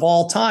celebration of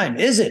all time?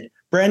 Is it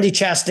Brandy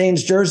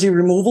Chastain's jersey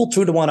removal,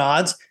 2-1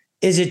 odds?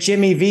 Is it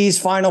Jimmy V's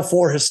Final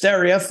Four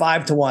hysteria,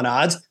 5-1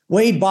 odds?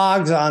 Wade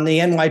Boggs on the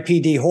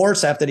NYPD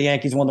horse after the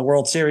Yankees won the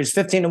World Series,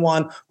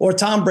 15-1, or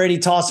Tom Brady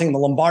tossing the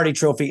Lombardi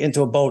Trophy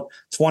into a boat,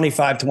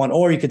 25-1,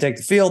 or you could take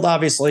the field,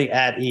 obviously,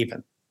 at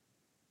even.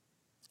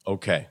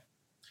 Okay.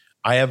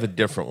 I have a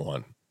different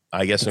one.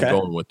 I guess I'm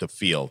going with the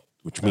field,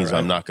 which means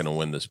I'm not going to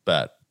win this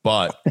bet.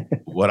 But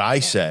what I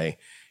say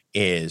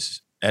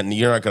is, and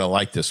you're not going to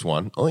like this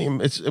one.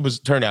 It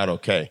turned out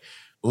okay.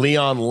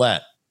 Leon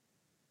Lett.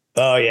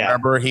 Oh yeah.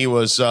 Remember he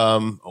was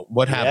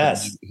what happened?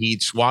 Yes. He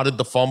swatted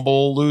the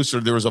fumble loose, or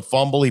there was a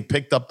fumble. He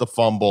picked up the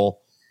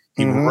fumble.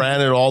 He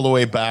ran it all the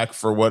way back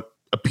for what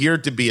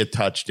appeared to be a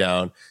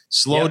touchdown,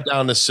 slowed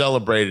down to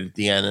celebrate it at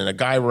the end, and a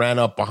guy ran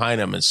up behind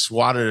him and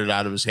swatted it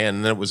out of his hand,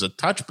 and then it was a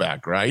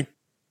touchback, right?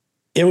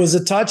 It was a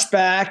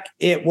touchback.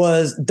 It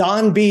was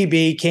Don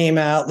Beebe came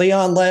out.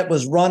 Leon Lett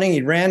was running.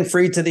 He ran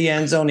free to the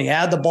end zone. He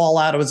had the ball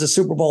out. It was a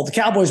Super Bowl. The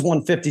Cowboys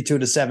won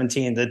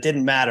 52-17. That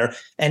didn't matter.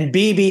 And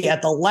Beebe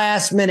at the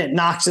last minute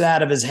knocks it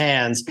out of his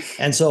hands.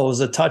 And so it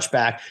was a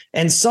touchback.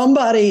 And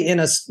somebody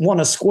won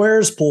a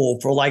squares pool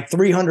for like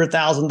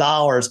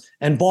 $300,000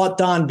 and bought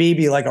Don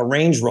Beebe like a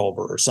Range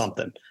Rover or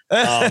something.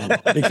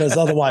 Because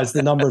otherwise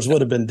the numbers would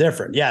have been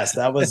different. Yes,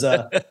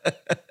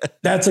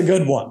 that's a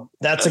good one.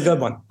 That's a good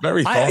one.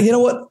 Very you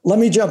know what? Let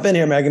me jump in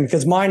here, Megan,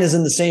 because mine is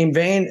in the same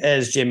vein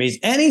as Jimmy's.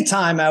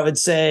 Anytime I would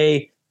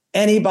say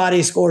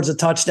anybody scores a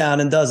touchdown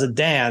and does a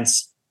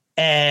dance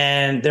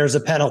and there's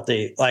a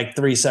penalty like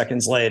 3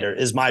 seconds later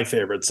is my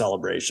favorite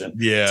celebration.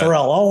 Yeah.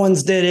 Terrell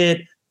Owens did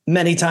it.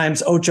 Many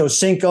times Ocho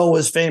Cinco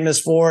was famous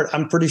for it.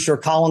 I'm pretty sure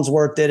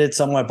Collinsworth did it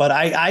somewhere, but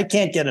I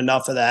can't get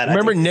enough of that.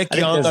 Remember Nick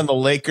Young on the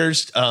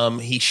Lakers?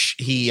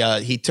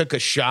 He took a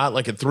shot,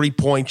 like a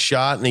 3-point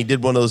shot, and he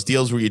did one of those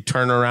deals where you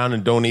turn around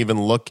and don't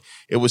even look.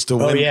 It was to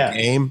win the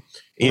game.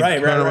 He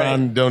turned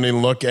around and don't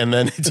even look, and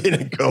then it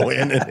didn't go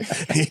in, and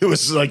he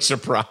was like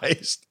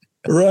surprised.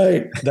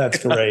 Right.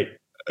 That's great.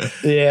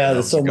 Yeah,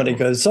 there's so many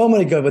good.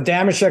 But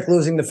Damashek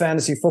losing the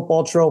fantasy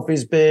football trophy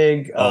is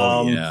big.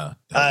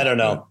 I don't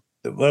know.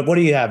 What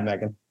do you have,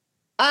 Megan?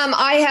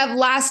 I have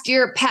last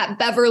year Pat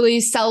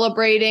Beverly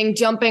celebrating,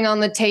 jumping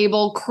on the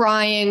table,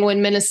 crying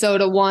when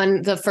Minnesota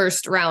won the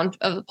first round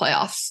of the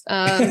playoffs.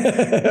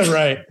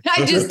 Right.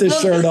 The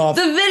shirt off.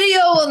 The video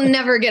will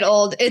never get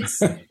old.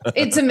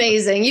 It's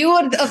amazing. You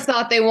would have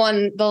thought they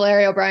won the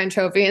Larry O'Brien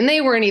trophy, and they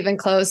weren't even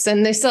close,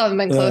 and they still haven't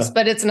been close,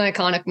 but it's an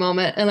iconic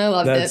moment, and I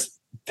loved it.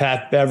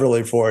 Pat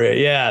Beverly for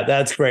you. Yeah,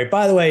 that's great.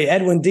 By the way,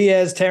 Edwin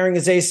Diaz tearing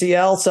his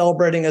ACL,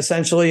 celebrating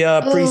essentially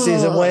a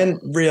preseason win.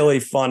 Really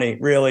funny.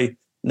 Really.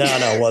 No,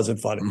 it wasn't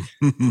funny.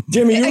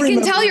 Jimmy, I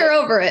can tell you're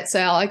over it,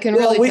 Sal. I can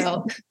really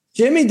tell.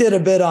 Jimmy did a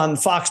bit on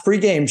Fox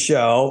pregame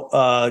show,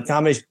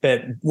 comedy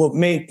bit,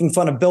 making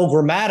fun of Bill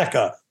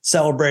Grammatica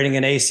celebrating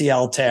an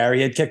ACL tear.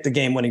 He had kicked the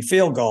game-winning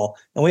field goal,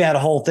 and we had a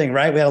whole thing,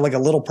 right? We had like a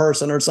little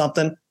person or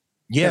something.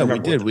 Yeah, we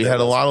did. We had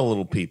a lot of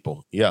little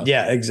people. Yeah.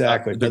 Yeah,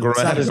 exactly. The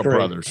Grammatica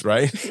brothers,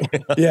 right?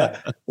 Yeah.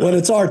 When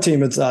it's our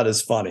team, it's not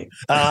as funny.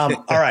 All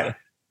right.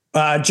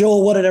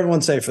 Joel, what did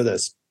everyone say for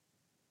this?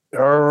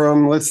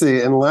 Let's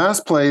see. In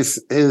last place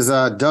is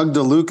Doug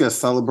DeLuca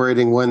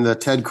celebrating when the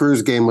Ted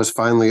Cruz game was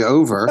finally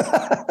over.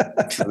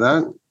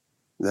 that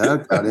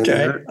got in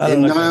there.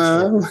 In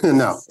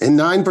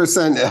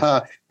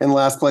 9% in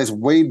last place,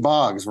 Wade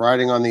Boggs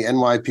riding on the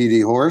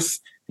NYPD horse.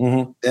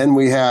 Mm-hmm. Then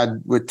we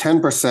had with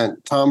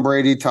 10% Tom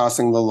Brady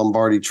tossing the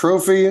Lombardi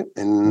Trophy,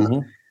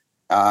 and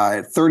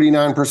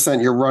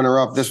 39% your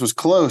runner-up. This was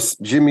close.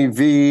 Jimmy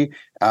V,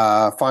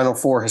 Final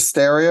Four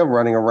hysteria,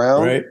 running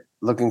around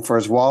looking for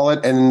his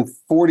wallet, and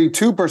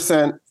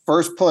 42%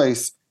 first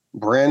place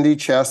Brandy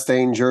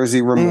Chastain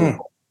jersey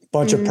removal.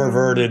 Bunch of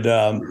perverted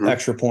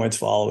extra points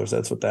followers.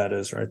 That's what that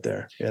is right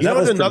there. Yeah, you know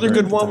what another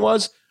good one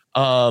was?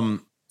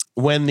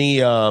 When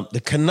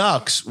the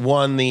Canucks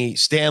won the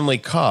Stanley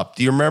Cup.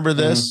 Do you remember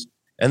this?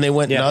 And they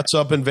went nuts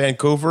up in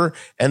Vancouver,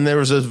 and there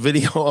was a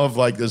video of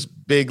like this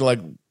big like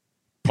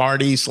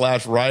party /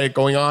 riot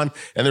going on,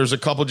 and there was a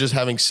couple just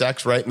having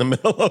sex right in the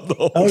middle of the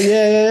whole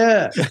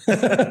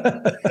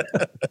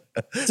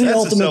It's the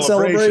ultimate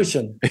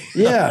celebration.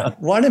 Yeah.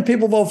 Why didn't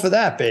people vote for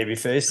that,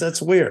 babyface?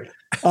 That's weird.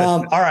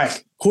 All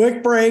right.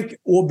 Quick break.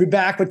 We'll be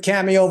back with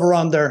Cameo Over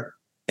Under,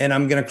 and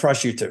I'm going to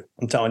crush you two.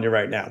 I'm telling you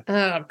right now.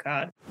 Oh,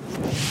 God.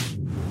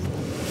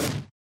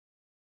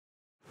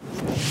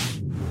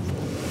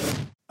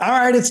 All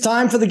right, it's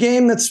time for the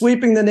game that's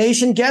sweeping the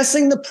nation.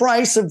 Guessing the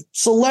price of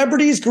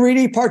celebrities'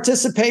 greedy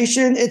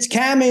participation. It's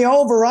Cameo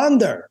Over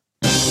Under.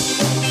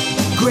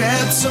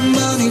 Grab some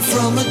money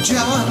from a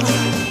jar.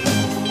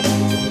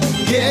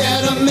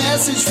 Get a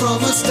message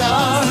from a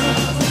star.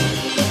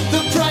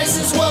 The price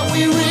is what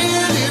we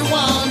really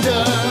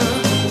wonder.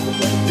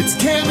 It's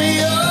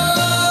Cameo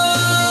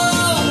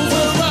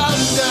Over Under.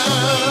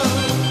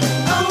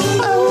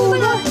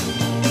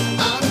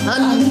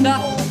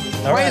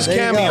 Why is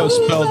Cameo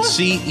spelled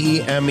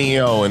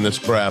CEMEO in this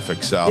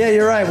graphic, Sal? Yeah,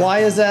 you're right. Why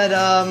is that?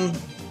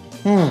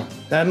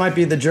 That might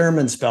be the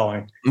German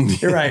spelling.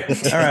 You're right.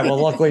 All right.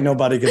 Well, luckily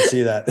nobody could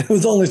see that. It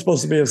was only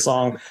supposed to be a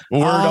song.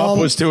 Word Up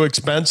was too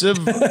expensive.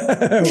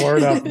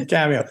 Word Up,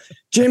 Cameo.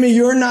 Jimmy,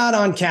 you're not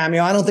on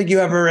Cameo. I don't think you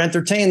ever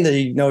entertained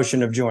the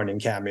notion of joining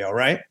Cameo,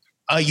 right?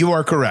 You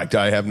are correct.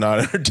 I have not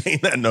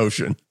entertained that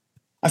notion.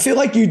 I feel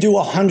like you do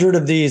 100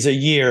 of these a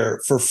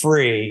year for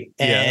free.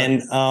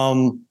 And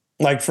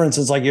like, for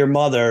instance, like your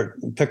mother,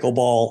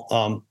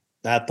 pickleball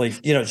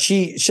athlete,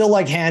 she'll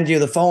like hand you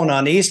the phone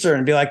on Easter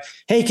and be like,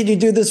 hey, can you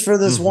do this for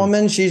this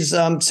woman? She's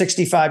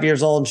 65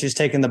 years old and she's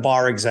taking the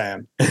bar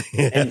exam.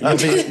 And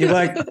you'll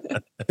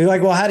be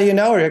like, well, how do you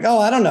know her? You're like, oh,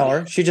 I don't know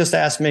her. She just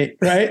asked me,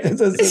 right?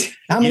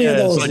 How many of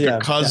those? It's like your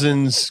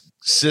cousin's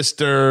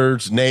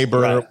sister's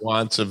neighbor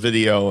wants a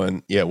video,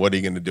 and what are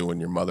you going to do when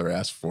your mother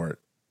asks for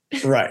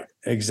it? Right,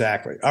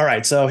 exactly. All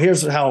right, so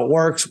here's how it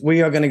works.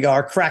 We are going to go.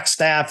 Our crack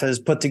staff has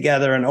put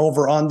together an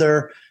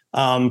over/under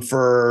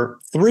for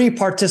 3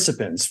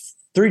 participants.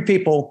 3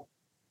 people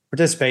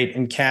participate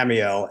in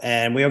Cameo,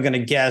 and we are going to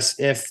guess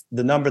if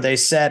the number they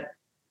set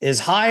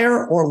is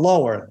higher or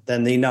lower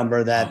than the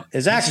number that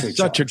is actually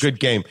such a good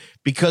game,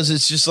 because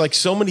it's just like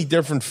so many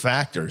different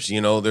factors.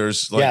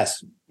 There's like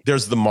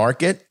there's the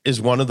market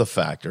is one of the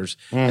factors,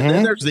 and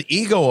then there's the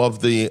ego of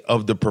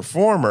the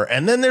performer,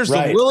 and then there's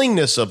the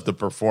willingness of the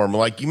performer.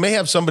 Like you may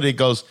have somebody that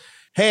goes,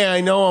 hey,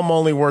 I know I'm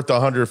only worth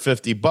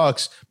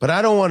 $150, but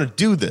I don't want to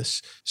do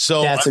this.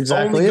 So I'm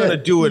only going to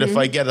do it if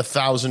I get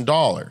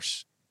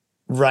 $1,000.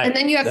 Right. And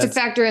then you have to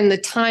factor in the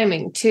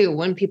timing too.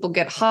 When people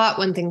get hot,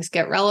 when things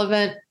get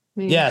relevant.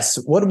 Yes.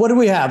 What do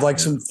we have? Like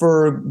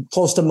for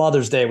close to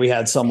Mother's Day, we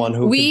had someone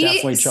who could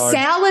definitely charge.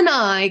 Sal and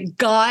I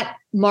got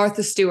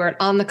Martha Stewart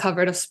on the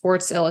cover of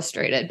Sports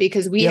Illustrated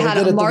because we had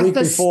a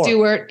Martha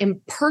Stewart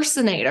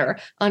impersonator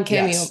on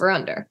Cameo Over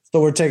Under. So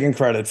we're taking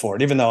credit for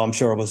it, even though I'm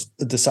sure it was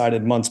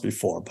decided months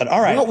before. But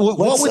all right.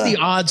 What would the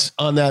odds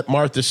on that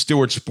Martha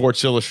Stewart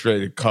Sports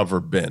Illustrated cover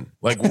been?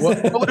 Like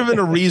what would have been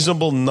a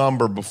reasonable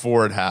number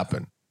before it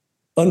happened?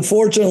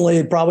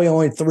 Unfortunately, probably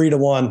only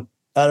 3-1.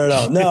 I don't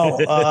know. No,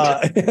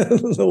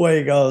 the way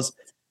it goes.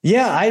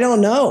 Yeah, I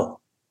don't know.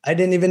 I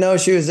didn't even know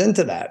she was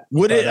into that.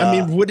 Would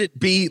it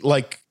be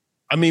like,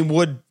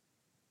 would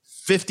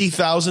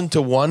 50,000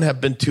 to 1 have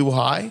been too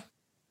high?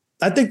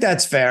 I think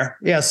that's fair.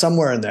 Yeah,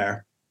 somewhere in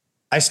there.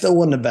 I still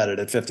wouldn't have bet it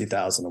at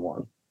 50,000 to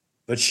 1.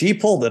 But she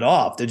pulled it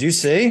off. Did you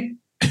see?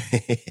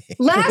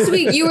 Last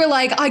week you were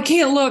like, I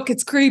can't look,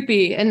 it's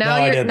creepy. And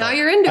now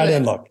you're into it. I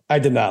didn't look. I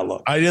did not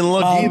look. I didn't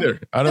look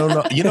either. I don't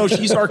know.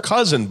 She's our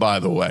cousin, by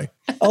the way.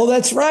 Oh,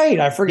 that's right.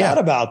 I forgot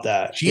about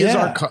that. She is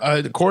our,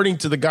 according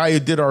to the guy who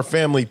did our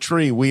family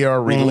tree, we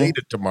are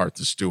related to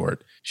Martha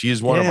Stewart. She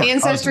is one of our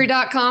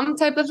Ancestry.com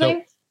type of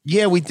thing.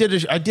 Yeah,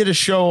 I did a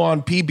show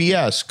on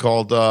PBS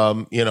called,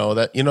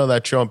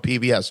 that show on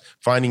PBS,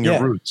 Finding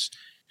Your Roots.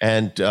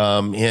 And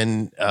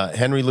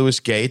Henry Louis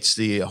Gates,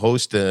 the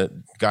host, the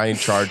guy in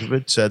charge of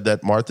it, said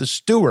that Martha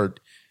Stewart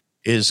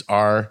is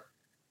our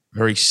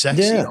very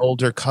sexy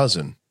older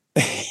cousin.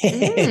 Do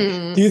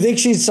you think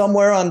she's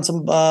somewhere on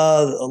some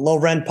low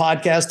rent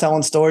podcast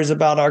telling stories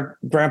about our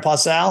Grandpa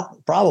Sal?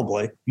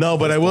 Probably. No,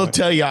 but I will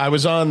tell you, I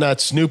was on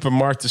that Snoop and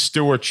Martha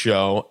Stewart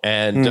show,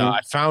 and I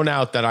found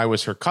out that I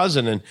was her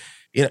cousin, and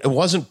it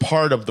wasn't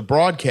part of the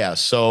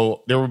broadcast,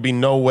 so there would be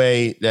no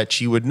way that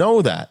she would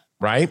know that.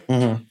 Right.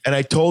 And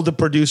I told the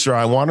producer,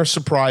 I want to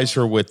surprise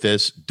her with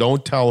this.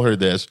 Don't tell her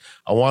this.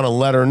 I want to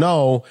let her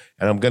know.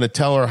 And I'm going to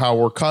tell her how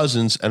we're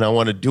cousins, and I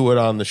want to do it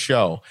on the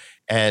show.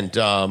 And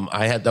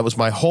that was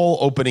my whole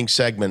opening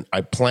segment.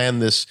 I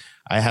planned this.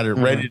 I had it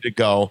ready to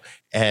go.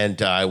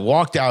 And I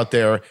walked out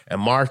there,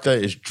 and Martha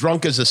is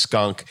drunk as a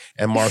skunk.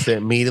 And Martha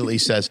immediately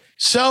says,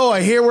 so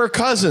I hear we're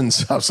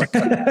cousins. I was like,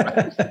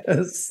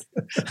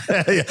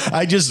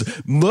 I just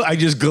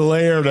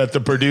glared at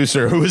the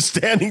producer who was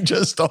standing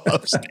just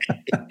off stage.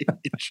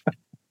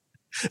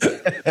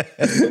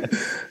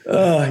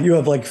 You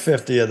have like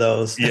 50 of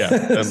those. Yeah,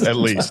 at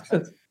least.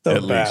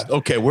 At least.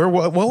 Okay,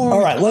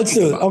 all right, let's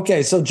do it.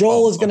 Okay, so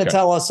Joel is going to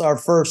tell us our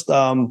first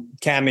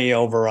Cameo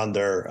over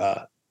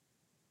under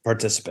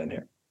participant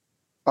here.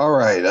 All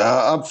right.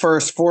 Up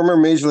first, former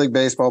Major League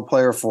Baseball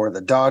player for the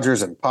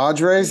Dodgers and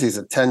Padres. He's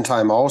a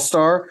 10-time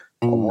All-Star,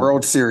 a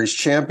World Series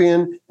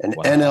champion, an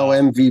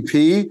NL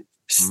MVP,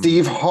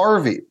 Steve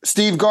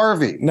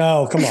Garvey.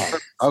 No, come on.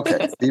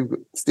 Okay.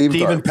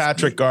 Stephen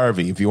Patrick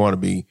Garvey, if you want to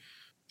be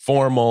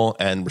formal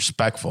and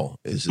respectful,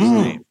 is his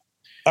name.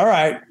 All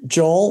right,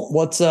 Joel,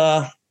 what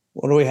do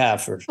we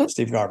have for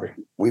Steve Garvey?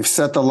 We've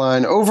set the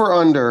line over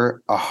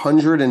under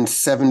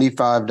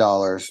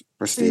 $175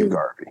 for Steve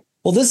Garvey.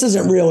 Well, this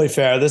isn't really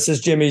fair. This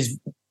is Jimmy's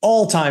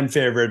all-time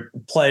favorite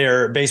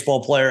player,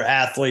 baseball player,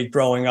 athlete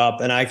growing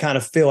up, and I kind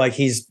of feel like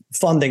he's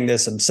funding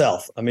this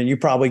himself. I mean, you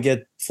probably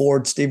get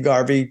 4 Steve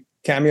Garvey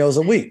cameos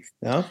a week,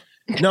 no?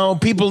 No,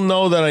 people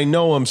know that I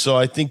know him, so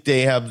I think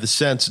they have the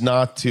sense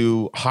not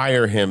to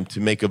hire him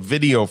to make a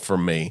video for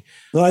me.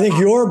 No, I think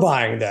you're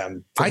buying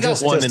them. I got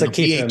one in the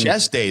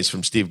VHS days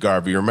from Steve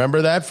Garvey.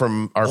 Remember that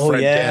from our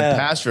friend Dan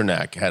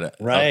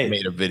Pasternak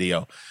made a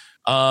video.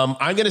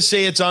 I'm going to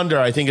say it's under.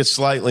 I think it's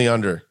slightly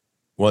under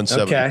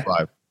 175.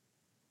 Okay.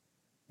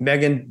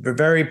 Megan,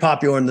 very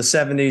popular in the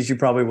 70s. You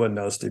probably wouldn't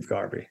know Steve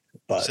Garvey.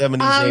 But 70s,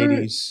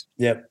 80s.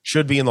 Yep.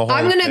 Should be in the Hall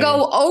I'm going to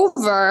go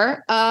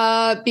over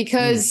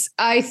because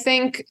I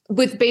think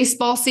with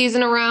baseball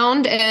season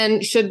around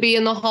and should be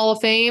in the Hall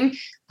of Fame.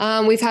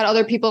 We've had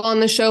other people on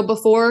the show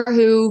before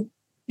who,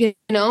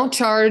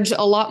 charge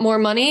a lot more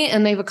money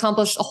and they've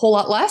accomplished a whole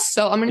lot less.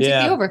 So I'm going to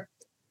take the over.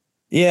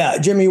 Yeah,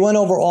 Jimmy went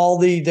over all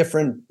the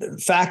different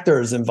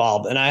factors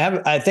involved. And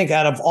I think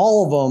out of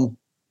all of them,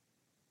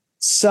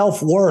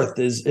 self-worth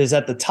is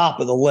at the top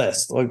of the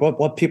list. Like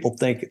what people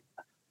think.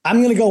 I'm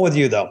going to go with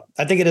you, though.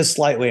 I think it is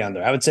slightly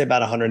under. I would say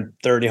about $130,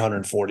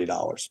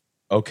 $140.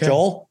 Okay.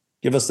 Joel,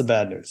 give us the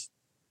bad news.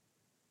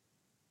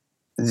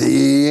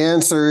 The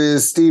answer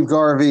is Steve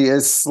Garvey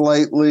is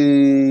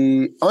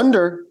slightly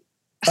under.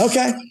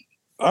 Okay.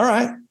 All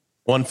right.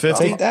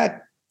 150. Take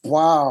that.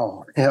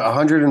 Wow.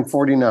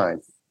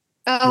 149.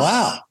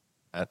 Wow.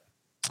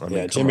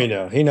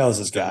 Jimmy he knows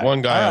this guy.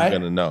 One guy I'm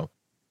going to know.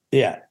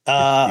 Yeah.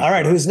 All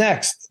right. Who's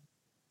next?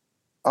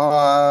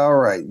 All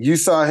right. You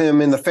saw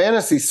him in the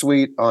fantasy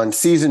suite on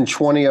season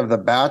 20 of The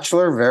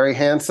Bachelor. Very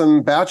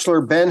handsome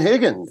Bachelor Ben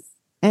Higgins.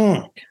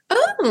 Oh,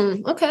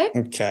 okay.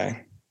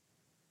 Okay.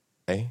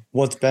 Okay.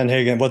 What's Ben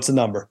Higgins? What's the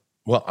number?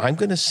 Well, I'm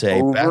going to say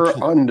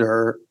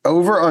under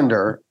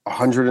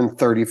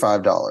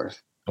 $135.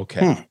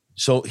 Okay.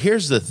 So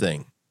here's the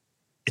thing.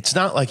 It's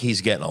not like he's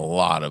getting a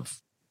lot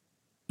of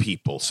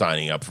people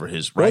signing up for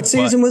his. What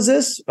season was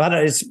this?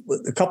 It's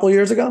a couple of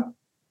years ago.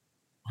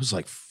 It was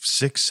like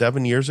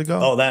 6-7 years ago.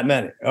 Oh, that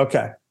many.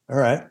 Okay. All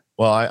right.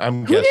 Well,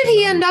 I'm Who did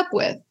he end up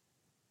with?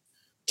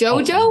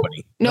 JoJo?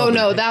 Nobody.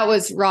 No, that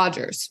was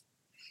Rogers.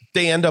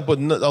 They end up with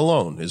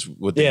alone is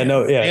what they end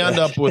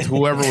up with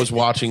whoever was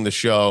watching the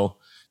show.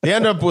 They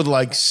end up with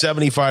like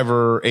 75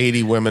 or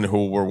 80 women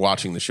who were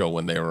watching the show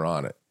when they were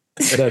on it.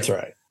 That's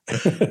right.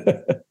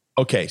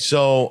 Okay,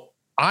 so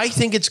I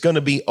think it's going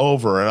to be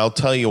over, and I'll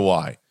tell you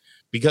why.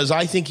 Because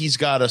I think he's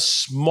got a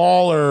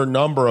smaller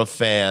number of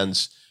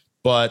fans,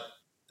 but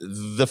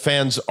the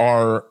fans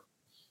are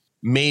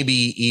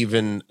maybe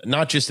even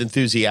not just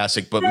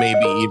enthusiastic, but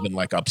maybe even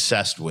like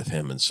obsessed with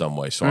him in some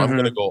way. So I'm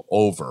going to go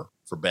over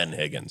for Ben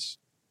Higgins.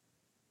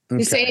 Okay.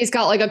 You saying he's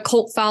got like a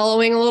cult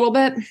following a little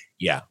bit?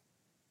 Yeah.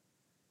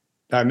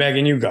 All right,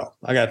 Megan, you go.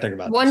 I got to think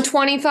about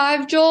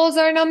 125, Joel, is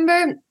our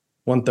number?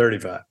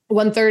 135.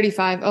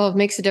 135. Oh, it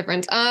makes a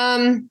difference.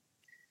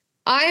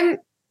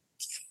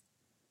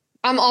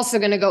 I'm also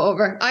going to go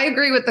over. I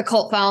agree with the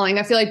cult following.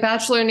 I feel like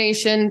Bachelor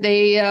Nation,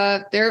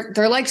 they're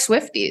like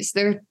Swifties.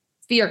 They're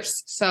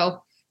fierce.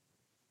 So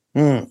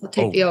I'll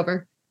take the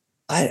over.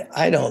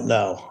 I don't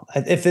know.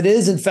 If it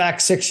is in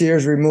fact 6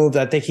 years removed,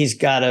 I think he's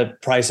got to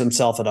price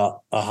himself at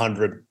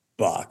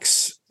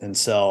 $100. And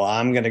so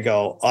I'm going to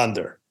go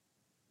under.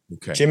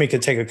 Okay. Jimmy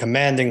could take a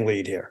commanding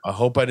lead here. I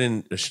hope I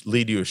didn't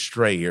lead you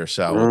astray here,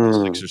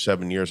 Sal. 6 or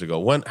 7 years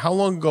ago. How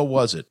long ago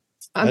was it?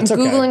 I'm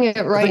Googling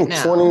it right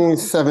now.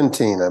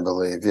 2017, I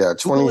believe. Yeah,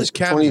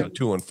 20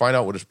 too, and find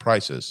out what his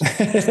price is.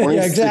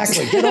 Yeah,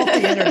 exactly. Get off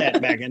the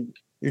internet, Megan.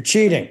 You're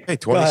cheating. Hey,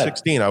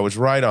 2016. I was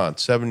right on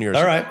 7 years.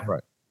 All right. All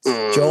right.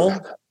 Joel?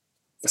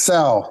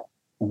 Sal,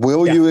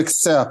 will you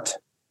accept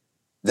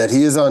that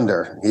he is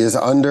under? He is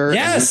under.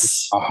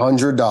 Yes.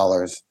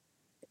 $100.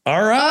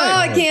 All right. Oh,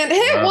 I can't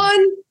hit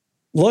one.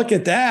 Look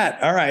at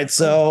that. All right.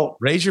 So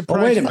raise your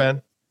price,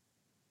 Ben.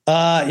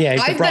 Yeah,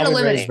 I've been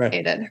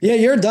eliminated. Yeah,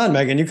 you're done,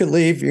 Megan. You could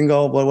leave. You can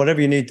go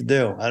whatever you need to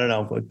do. I don't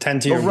know.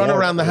 Tend to your run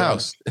around the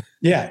house.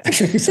 Yeah,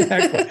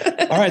 exactly.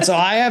 All right. So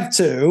I have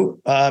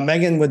 2.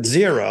 Megan with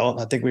 0.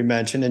 I think we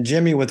mentioned, and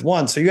Jimmy with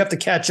 1. So you have to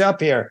catch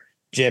up here,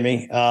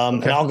 Jimmy.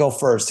 And I'll go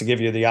first to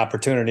give you the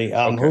opportunity.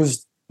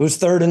 Who's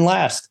third and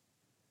last?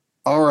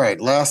 All right.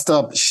 Last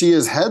up, she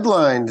has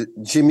headlined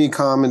Jimmy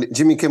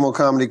Kimmel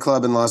Comedy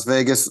Club in Las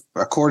Vegas.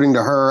 According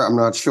to her, I'm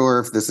not sure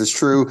if this is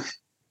true.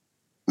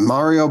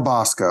 Mario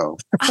Bosco.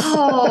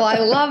 Oh, I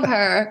love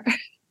her.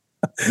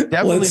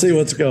 Let's see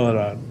what's going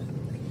on.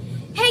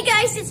 Hey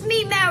guys, it's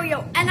me,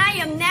 Mario, and I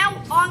am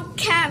now on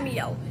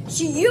Cameo.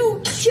 So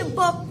you should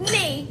book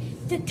me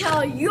to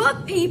tell your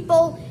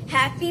people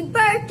happy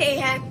birthday,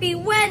 happy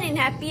wedding,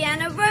 happy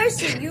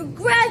anniversary, you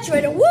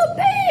graduated,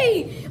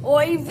 whoopee!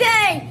 Oy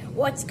vey,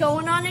 what's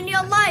going on in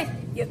your life?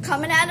 You're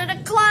coming out of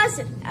the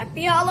closet,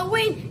 happy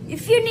Halloween.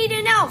 If you need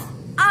an elf,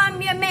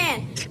 I'm your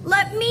man.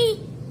 Let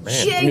me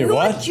share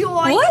your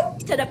joy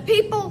to the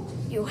people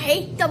you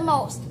hate the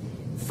most.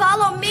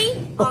 Follow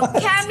me on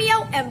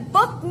Cameo and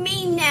book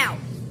me now.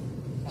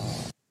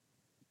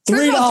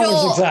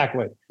 $3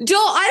 exactly. Joel,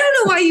 I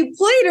don't know why you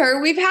played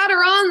her. We've had her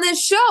on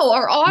this show.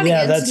 Our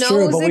audience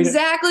knows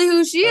exactly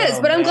who she is,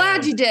 but I'm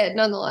glad you did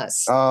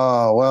nonetheless.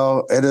 Oh,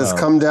 well, it has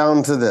come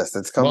down to this.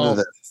 It's come to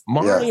this.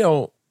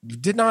 Mario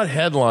did not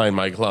headline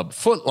my club.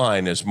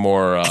 Footline is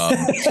more,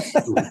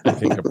 I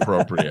think,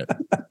 appropriate.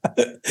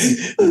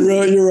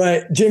 You're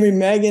right. Jimmy,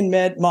 Megan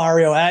met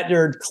Mario at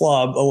your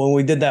club when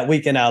we did that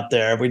weekend out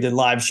there. We did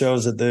live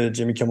shows at the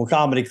Jimmy Kimmel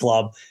Comedy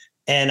Club.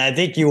 And I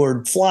think you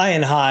were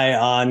flying high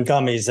on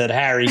gummies that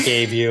Harry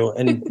gave you.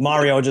 And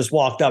Mario just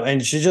walked up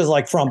and she just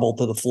like crumbled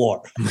to the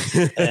floor.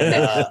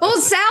 And, well,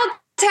 Sal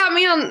tapped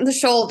me on the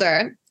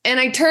shoulder and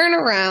I turn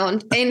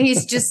around and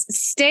he's just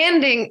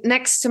standing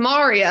next to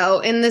Mario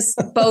in this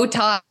bow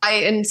tie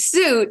and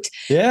suit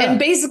and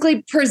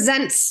basically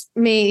presents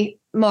me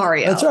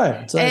Mario. That's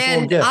right.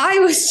 And I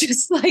was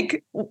just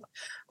like,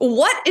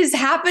 what is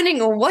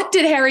happening, or what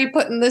did Harry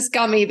put in this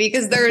gummy?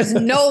 Because there is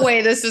no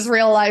way this is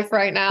real life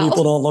right now.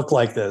 People don't look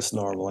like this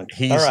normally.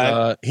 He's All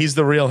right. He's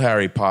the real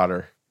Harry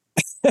Potter.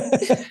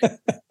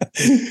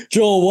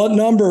 Joel, what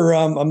number?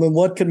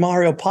 What could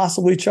Mario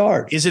possibly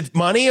charge? Is it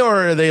money,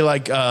 or are they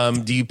like?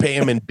 Do you pay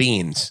him in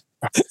beans?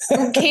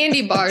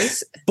 Candy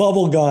bars,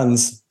 bubble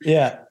guns.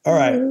 Yeah. All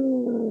right.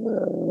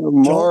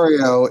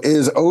 Mario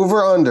is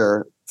over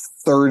under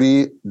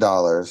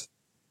 $30.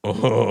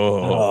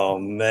 Oh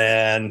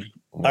man.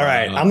 All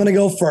right. I'm going to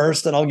go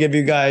first, and I'll give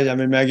you guys. I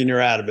mean, Megan,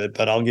 you're out of it,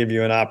 but I'll give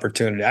you an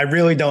opportunity. I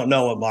really don't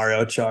know what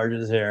Mario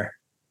charges here,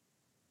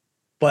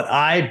 but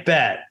I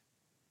bet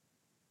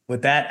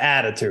with that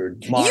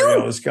attitude,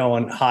 Mario is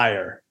going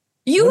higher.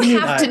 You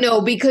have to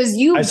know, because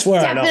you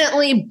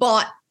definitely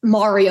bought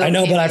Mario. I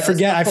know, but I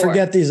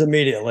forget these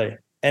immediately.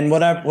 And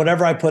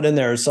whatever I put in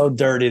there is so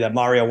dirty that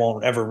Mario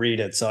won't ever read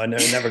it. So it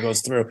never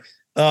goes through.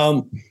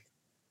 All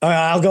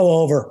right, I'll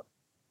go over.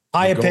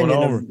 High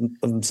opinion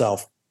of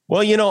himself.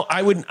 Well,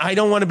 I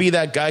don't want to be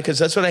that guy, because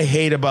that's what I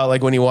hate about,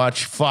 like, when you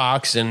watch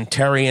Fox and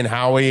Terry and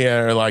Howie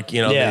are like, they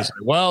say,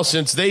 well,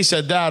 since they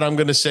said that, I'm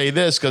going to say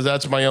this because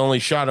that's my only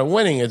shot at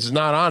winning. It's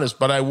not honest,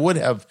 but I would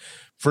have,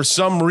 for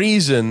some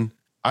reason,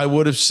 I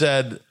would have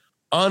said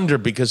under,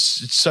 because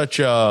it's such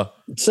a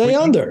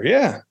under.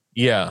 Yeah.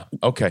 Yeah.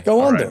 Okay.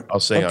 Go under. Right. I'll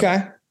say okay.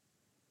 Under.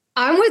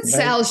 I'm with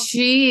Sal.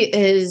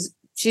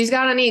 She's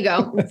got an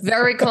ego.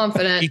 Very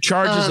confident. He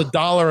charges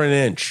 $1 an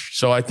inch,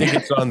 so I think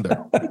it's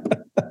under.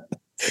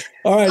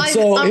 All right,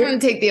 so I'm going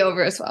to take the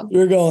over as well.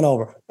 You're going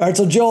over. All right,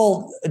 so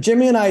Joel,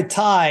 Jimmy and I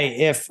tie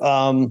if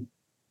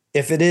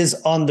it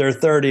is under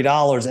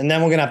 $30, and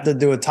then we're going to have to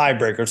do a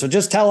tiebreaker. So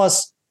just tell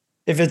us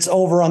if it's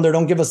over, under.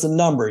 Don't give us the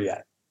number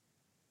yet.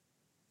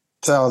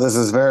 So this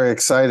is very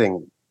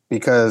exciting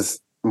because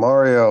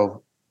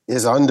Mario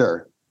is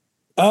under.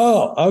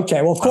 Oh,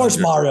 okay. Well, of course,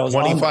 Mario's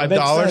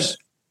 $25.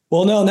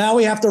 Well, no, now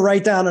we have to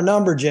write down a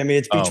number, Jimmy.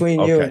 It's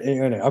between you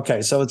and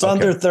okay. So it's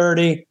under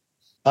 30.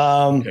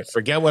 Okay,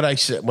 forget what I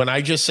said. When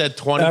I just said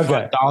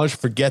 $25,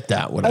 forget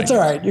that. That's all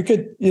right. You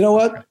could, you know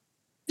what?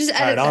 Just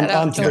edit that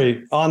out. On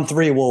three. On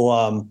three,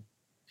 we'll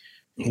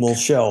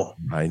show.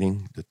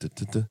 Writing.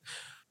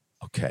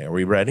 Okay, are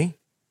we ready?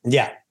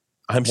 Yeah.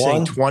 I'm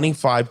saying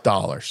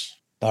 $25.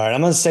 All right,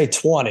 I'm going to say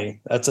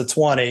 20. That's a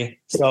 20.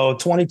 So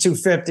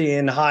 $22.50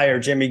 and higher,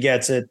 Jimmy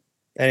gets it.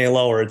 Any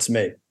lower, it's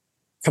me.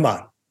 Come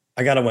on.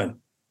 I got to win.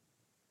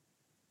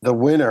 The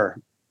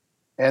winner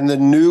and the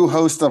new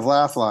host of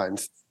Laugh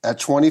Lines at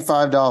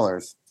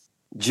 $25,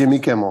 Jimmy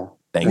Kimmel.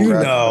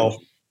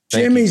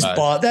 Jimmy's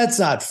bought. That's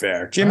not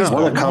fair. Jimmy's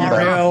bought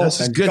Mario.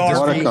 This is good.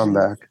 What a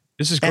comeback.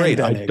 This is great.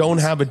 I don't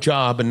have a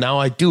job, and now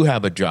I do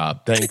have a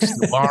job, thanks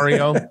to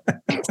Mario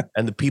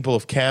and the people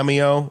of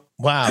Cameo.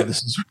 Wow,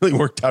 this has really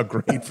worked out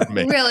great for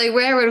me. Really,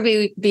 where would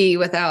we be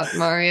without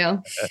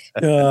Mario?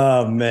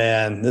 Oh,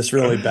 man, this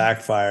really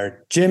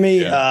backfired.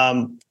 Jimmy,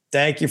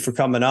 thank you for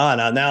coming on.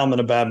 Now I'm in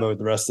a bad mood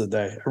the rest of the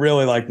day. I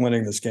really like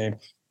winning this game.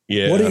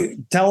 Yeah. What do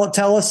you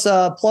tell us?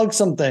 Plug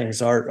some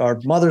things. Our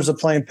mothers are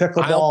playing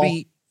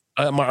pickleball.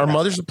 Our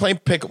mothers are playing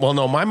pickleball. Well,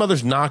 no, my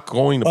mother's not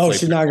going to play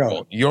she's pickleball. Not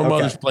going. Your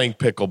mother's playing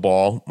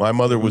pickleball. My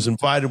mother was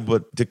invited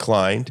but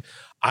declined.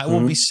 I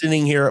will be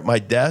sitting here at my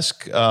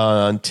desk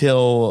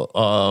until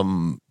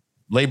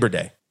Labor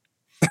Day.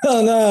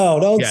 Oh, no,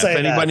 don't say that.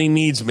 If anybody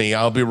needs me,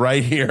 I'll be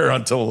right here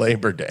until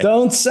Labor Day.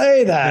 Don't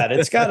say that.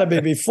 It's got to be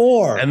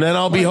before. And then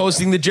I'll be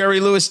hosting the Jerry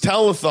Lewis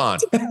Telethon.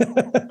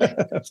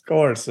 Of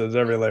course, there's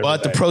every Labor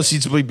But Day. the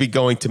proceeds will be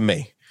going to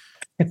me.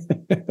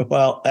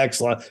 Well,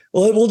 excellent.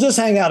 Well, we'll just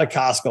hang out at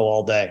Costco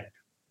all day,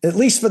 at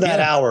least for that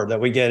hour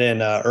that we get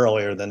in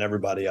earlier than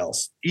everybody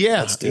else.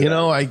 Yeah,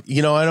 I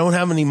don't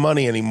have any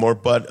money anymore,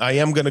 but I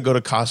am going to go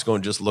to Costco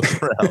and just look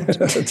around.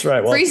 That's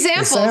right. Well, free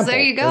samples. There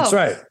you go. That's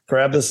right.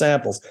 Grab the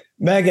samples.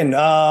 Megan,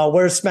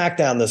 where's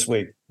SmackDown this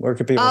week? Where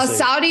can people see?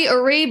 Saudi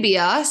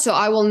Arabia. So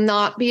I will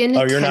not be in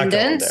attendance, you're not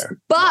going there.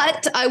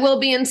 But I will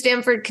be in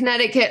Stamford,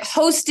 Connecticut,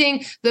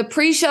 hosting the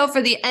pre-show for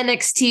the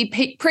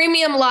NXT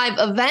Premium Live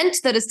event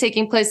that is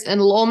taking place in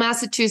Lowell,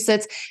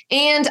 Massachusetts.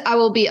 And I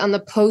will be on the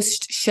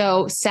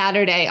post-show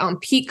Saturday on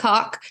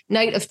Peacock.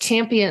 Night of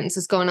Champions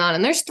is going on.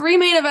 And there's 3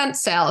 main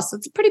events, Sal. So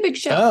it's a pretty big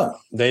show. Oh,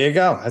 there you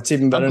go. That's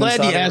even better. I'm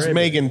glad you asked Arabia.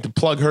 Megan to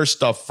plug her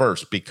stuff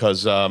first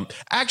because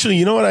actually,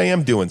 you know what? I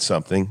am doing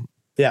something.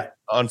 Yeah.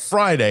 On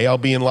Friday, I'll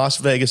be in Las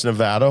Vegas,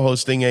 Nevada,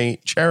 hosting a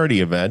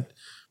charity event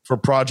for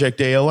Project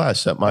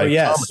ALS at my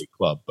comedy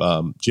club,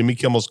 Jimmy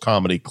Kimmel's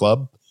Comedy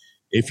Club.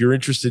 If you're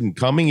interested in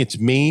coming, it's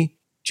me,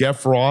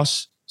 Jeff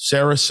Ross,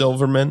 Sarah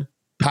Silverman,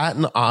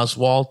 Patton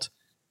Oswalt,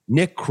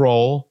 Nick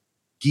Kroll,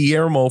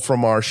 Guillermo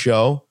from our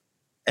show,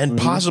 and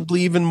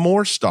possibly even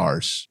more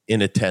stars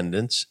in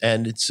attendance.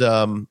 And it's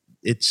a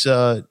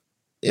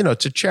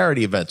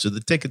charity event, so the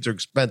tickets are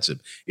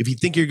expensive. If you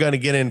think you're going to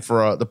get in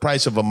for the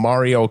price of a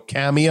Mario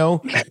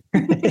cameo,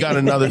 you got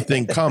another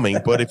thing coming.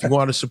 But if you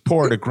want to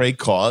support a great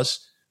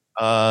cause,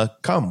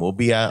 come. We'll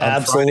be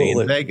on Friday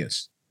in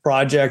Vegas.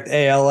 Project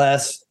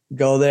ALS.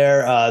 Go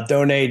there,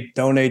 donate.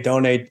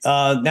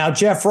 Now,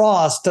 Jeff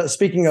Ross,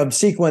 speaking of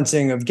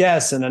sequencing of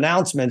guests and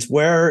announcements,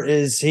 where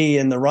is he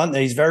in the run?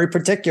 He's very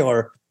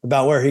particular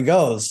about where he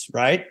goes,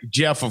 right?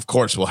 Jeff, of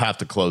course, will have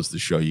to close the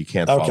show. You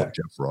can't follow Jeff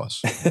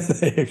Ross.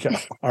 There you go.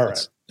 All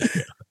right.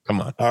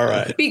 Come on. All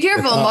right. Be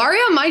careful.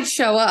 Mario might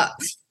show up.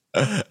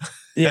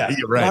 Yeah,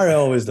 you're right. Mario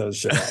always does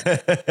show up.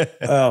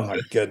 Oh, my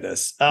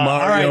goodness.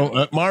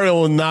 Mario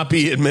will not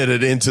be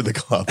admitted into the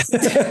club.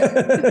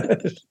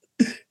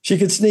 She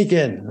could sneak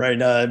in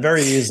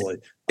very easily.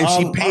 If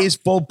she pays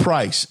full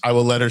price, I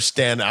will let her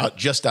stand out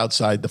just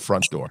outside the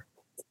front door.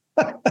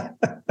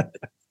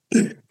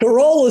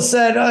 Carolla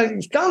said,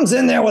 he comes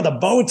in there with a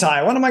bow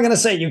tie. What am I going to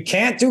say? You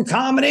can't do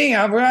comedy?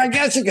 I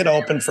guess you could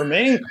open for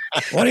me.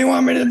 What do you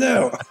want me to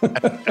do?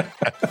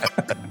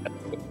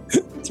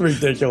 It's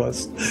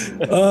ridiculous.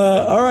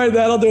 All right,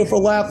 that'll do it for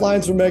Laugh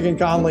Lines from Megan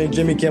Conley and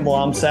Jimmy Kimmel.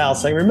 I'm Sal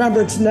saying,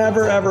 remember, it's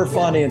never, ever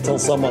funny until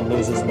someone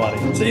loses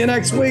money. See you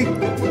next week.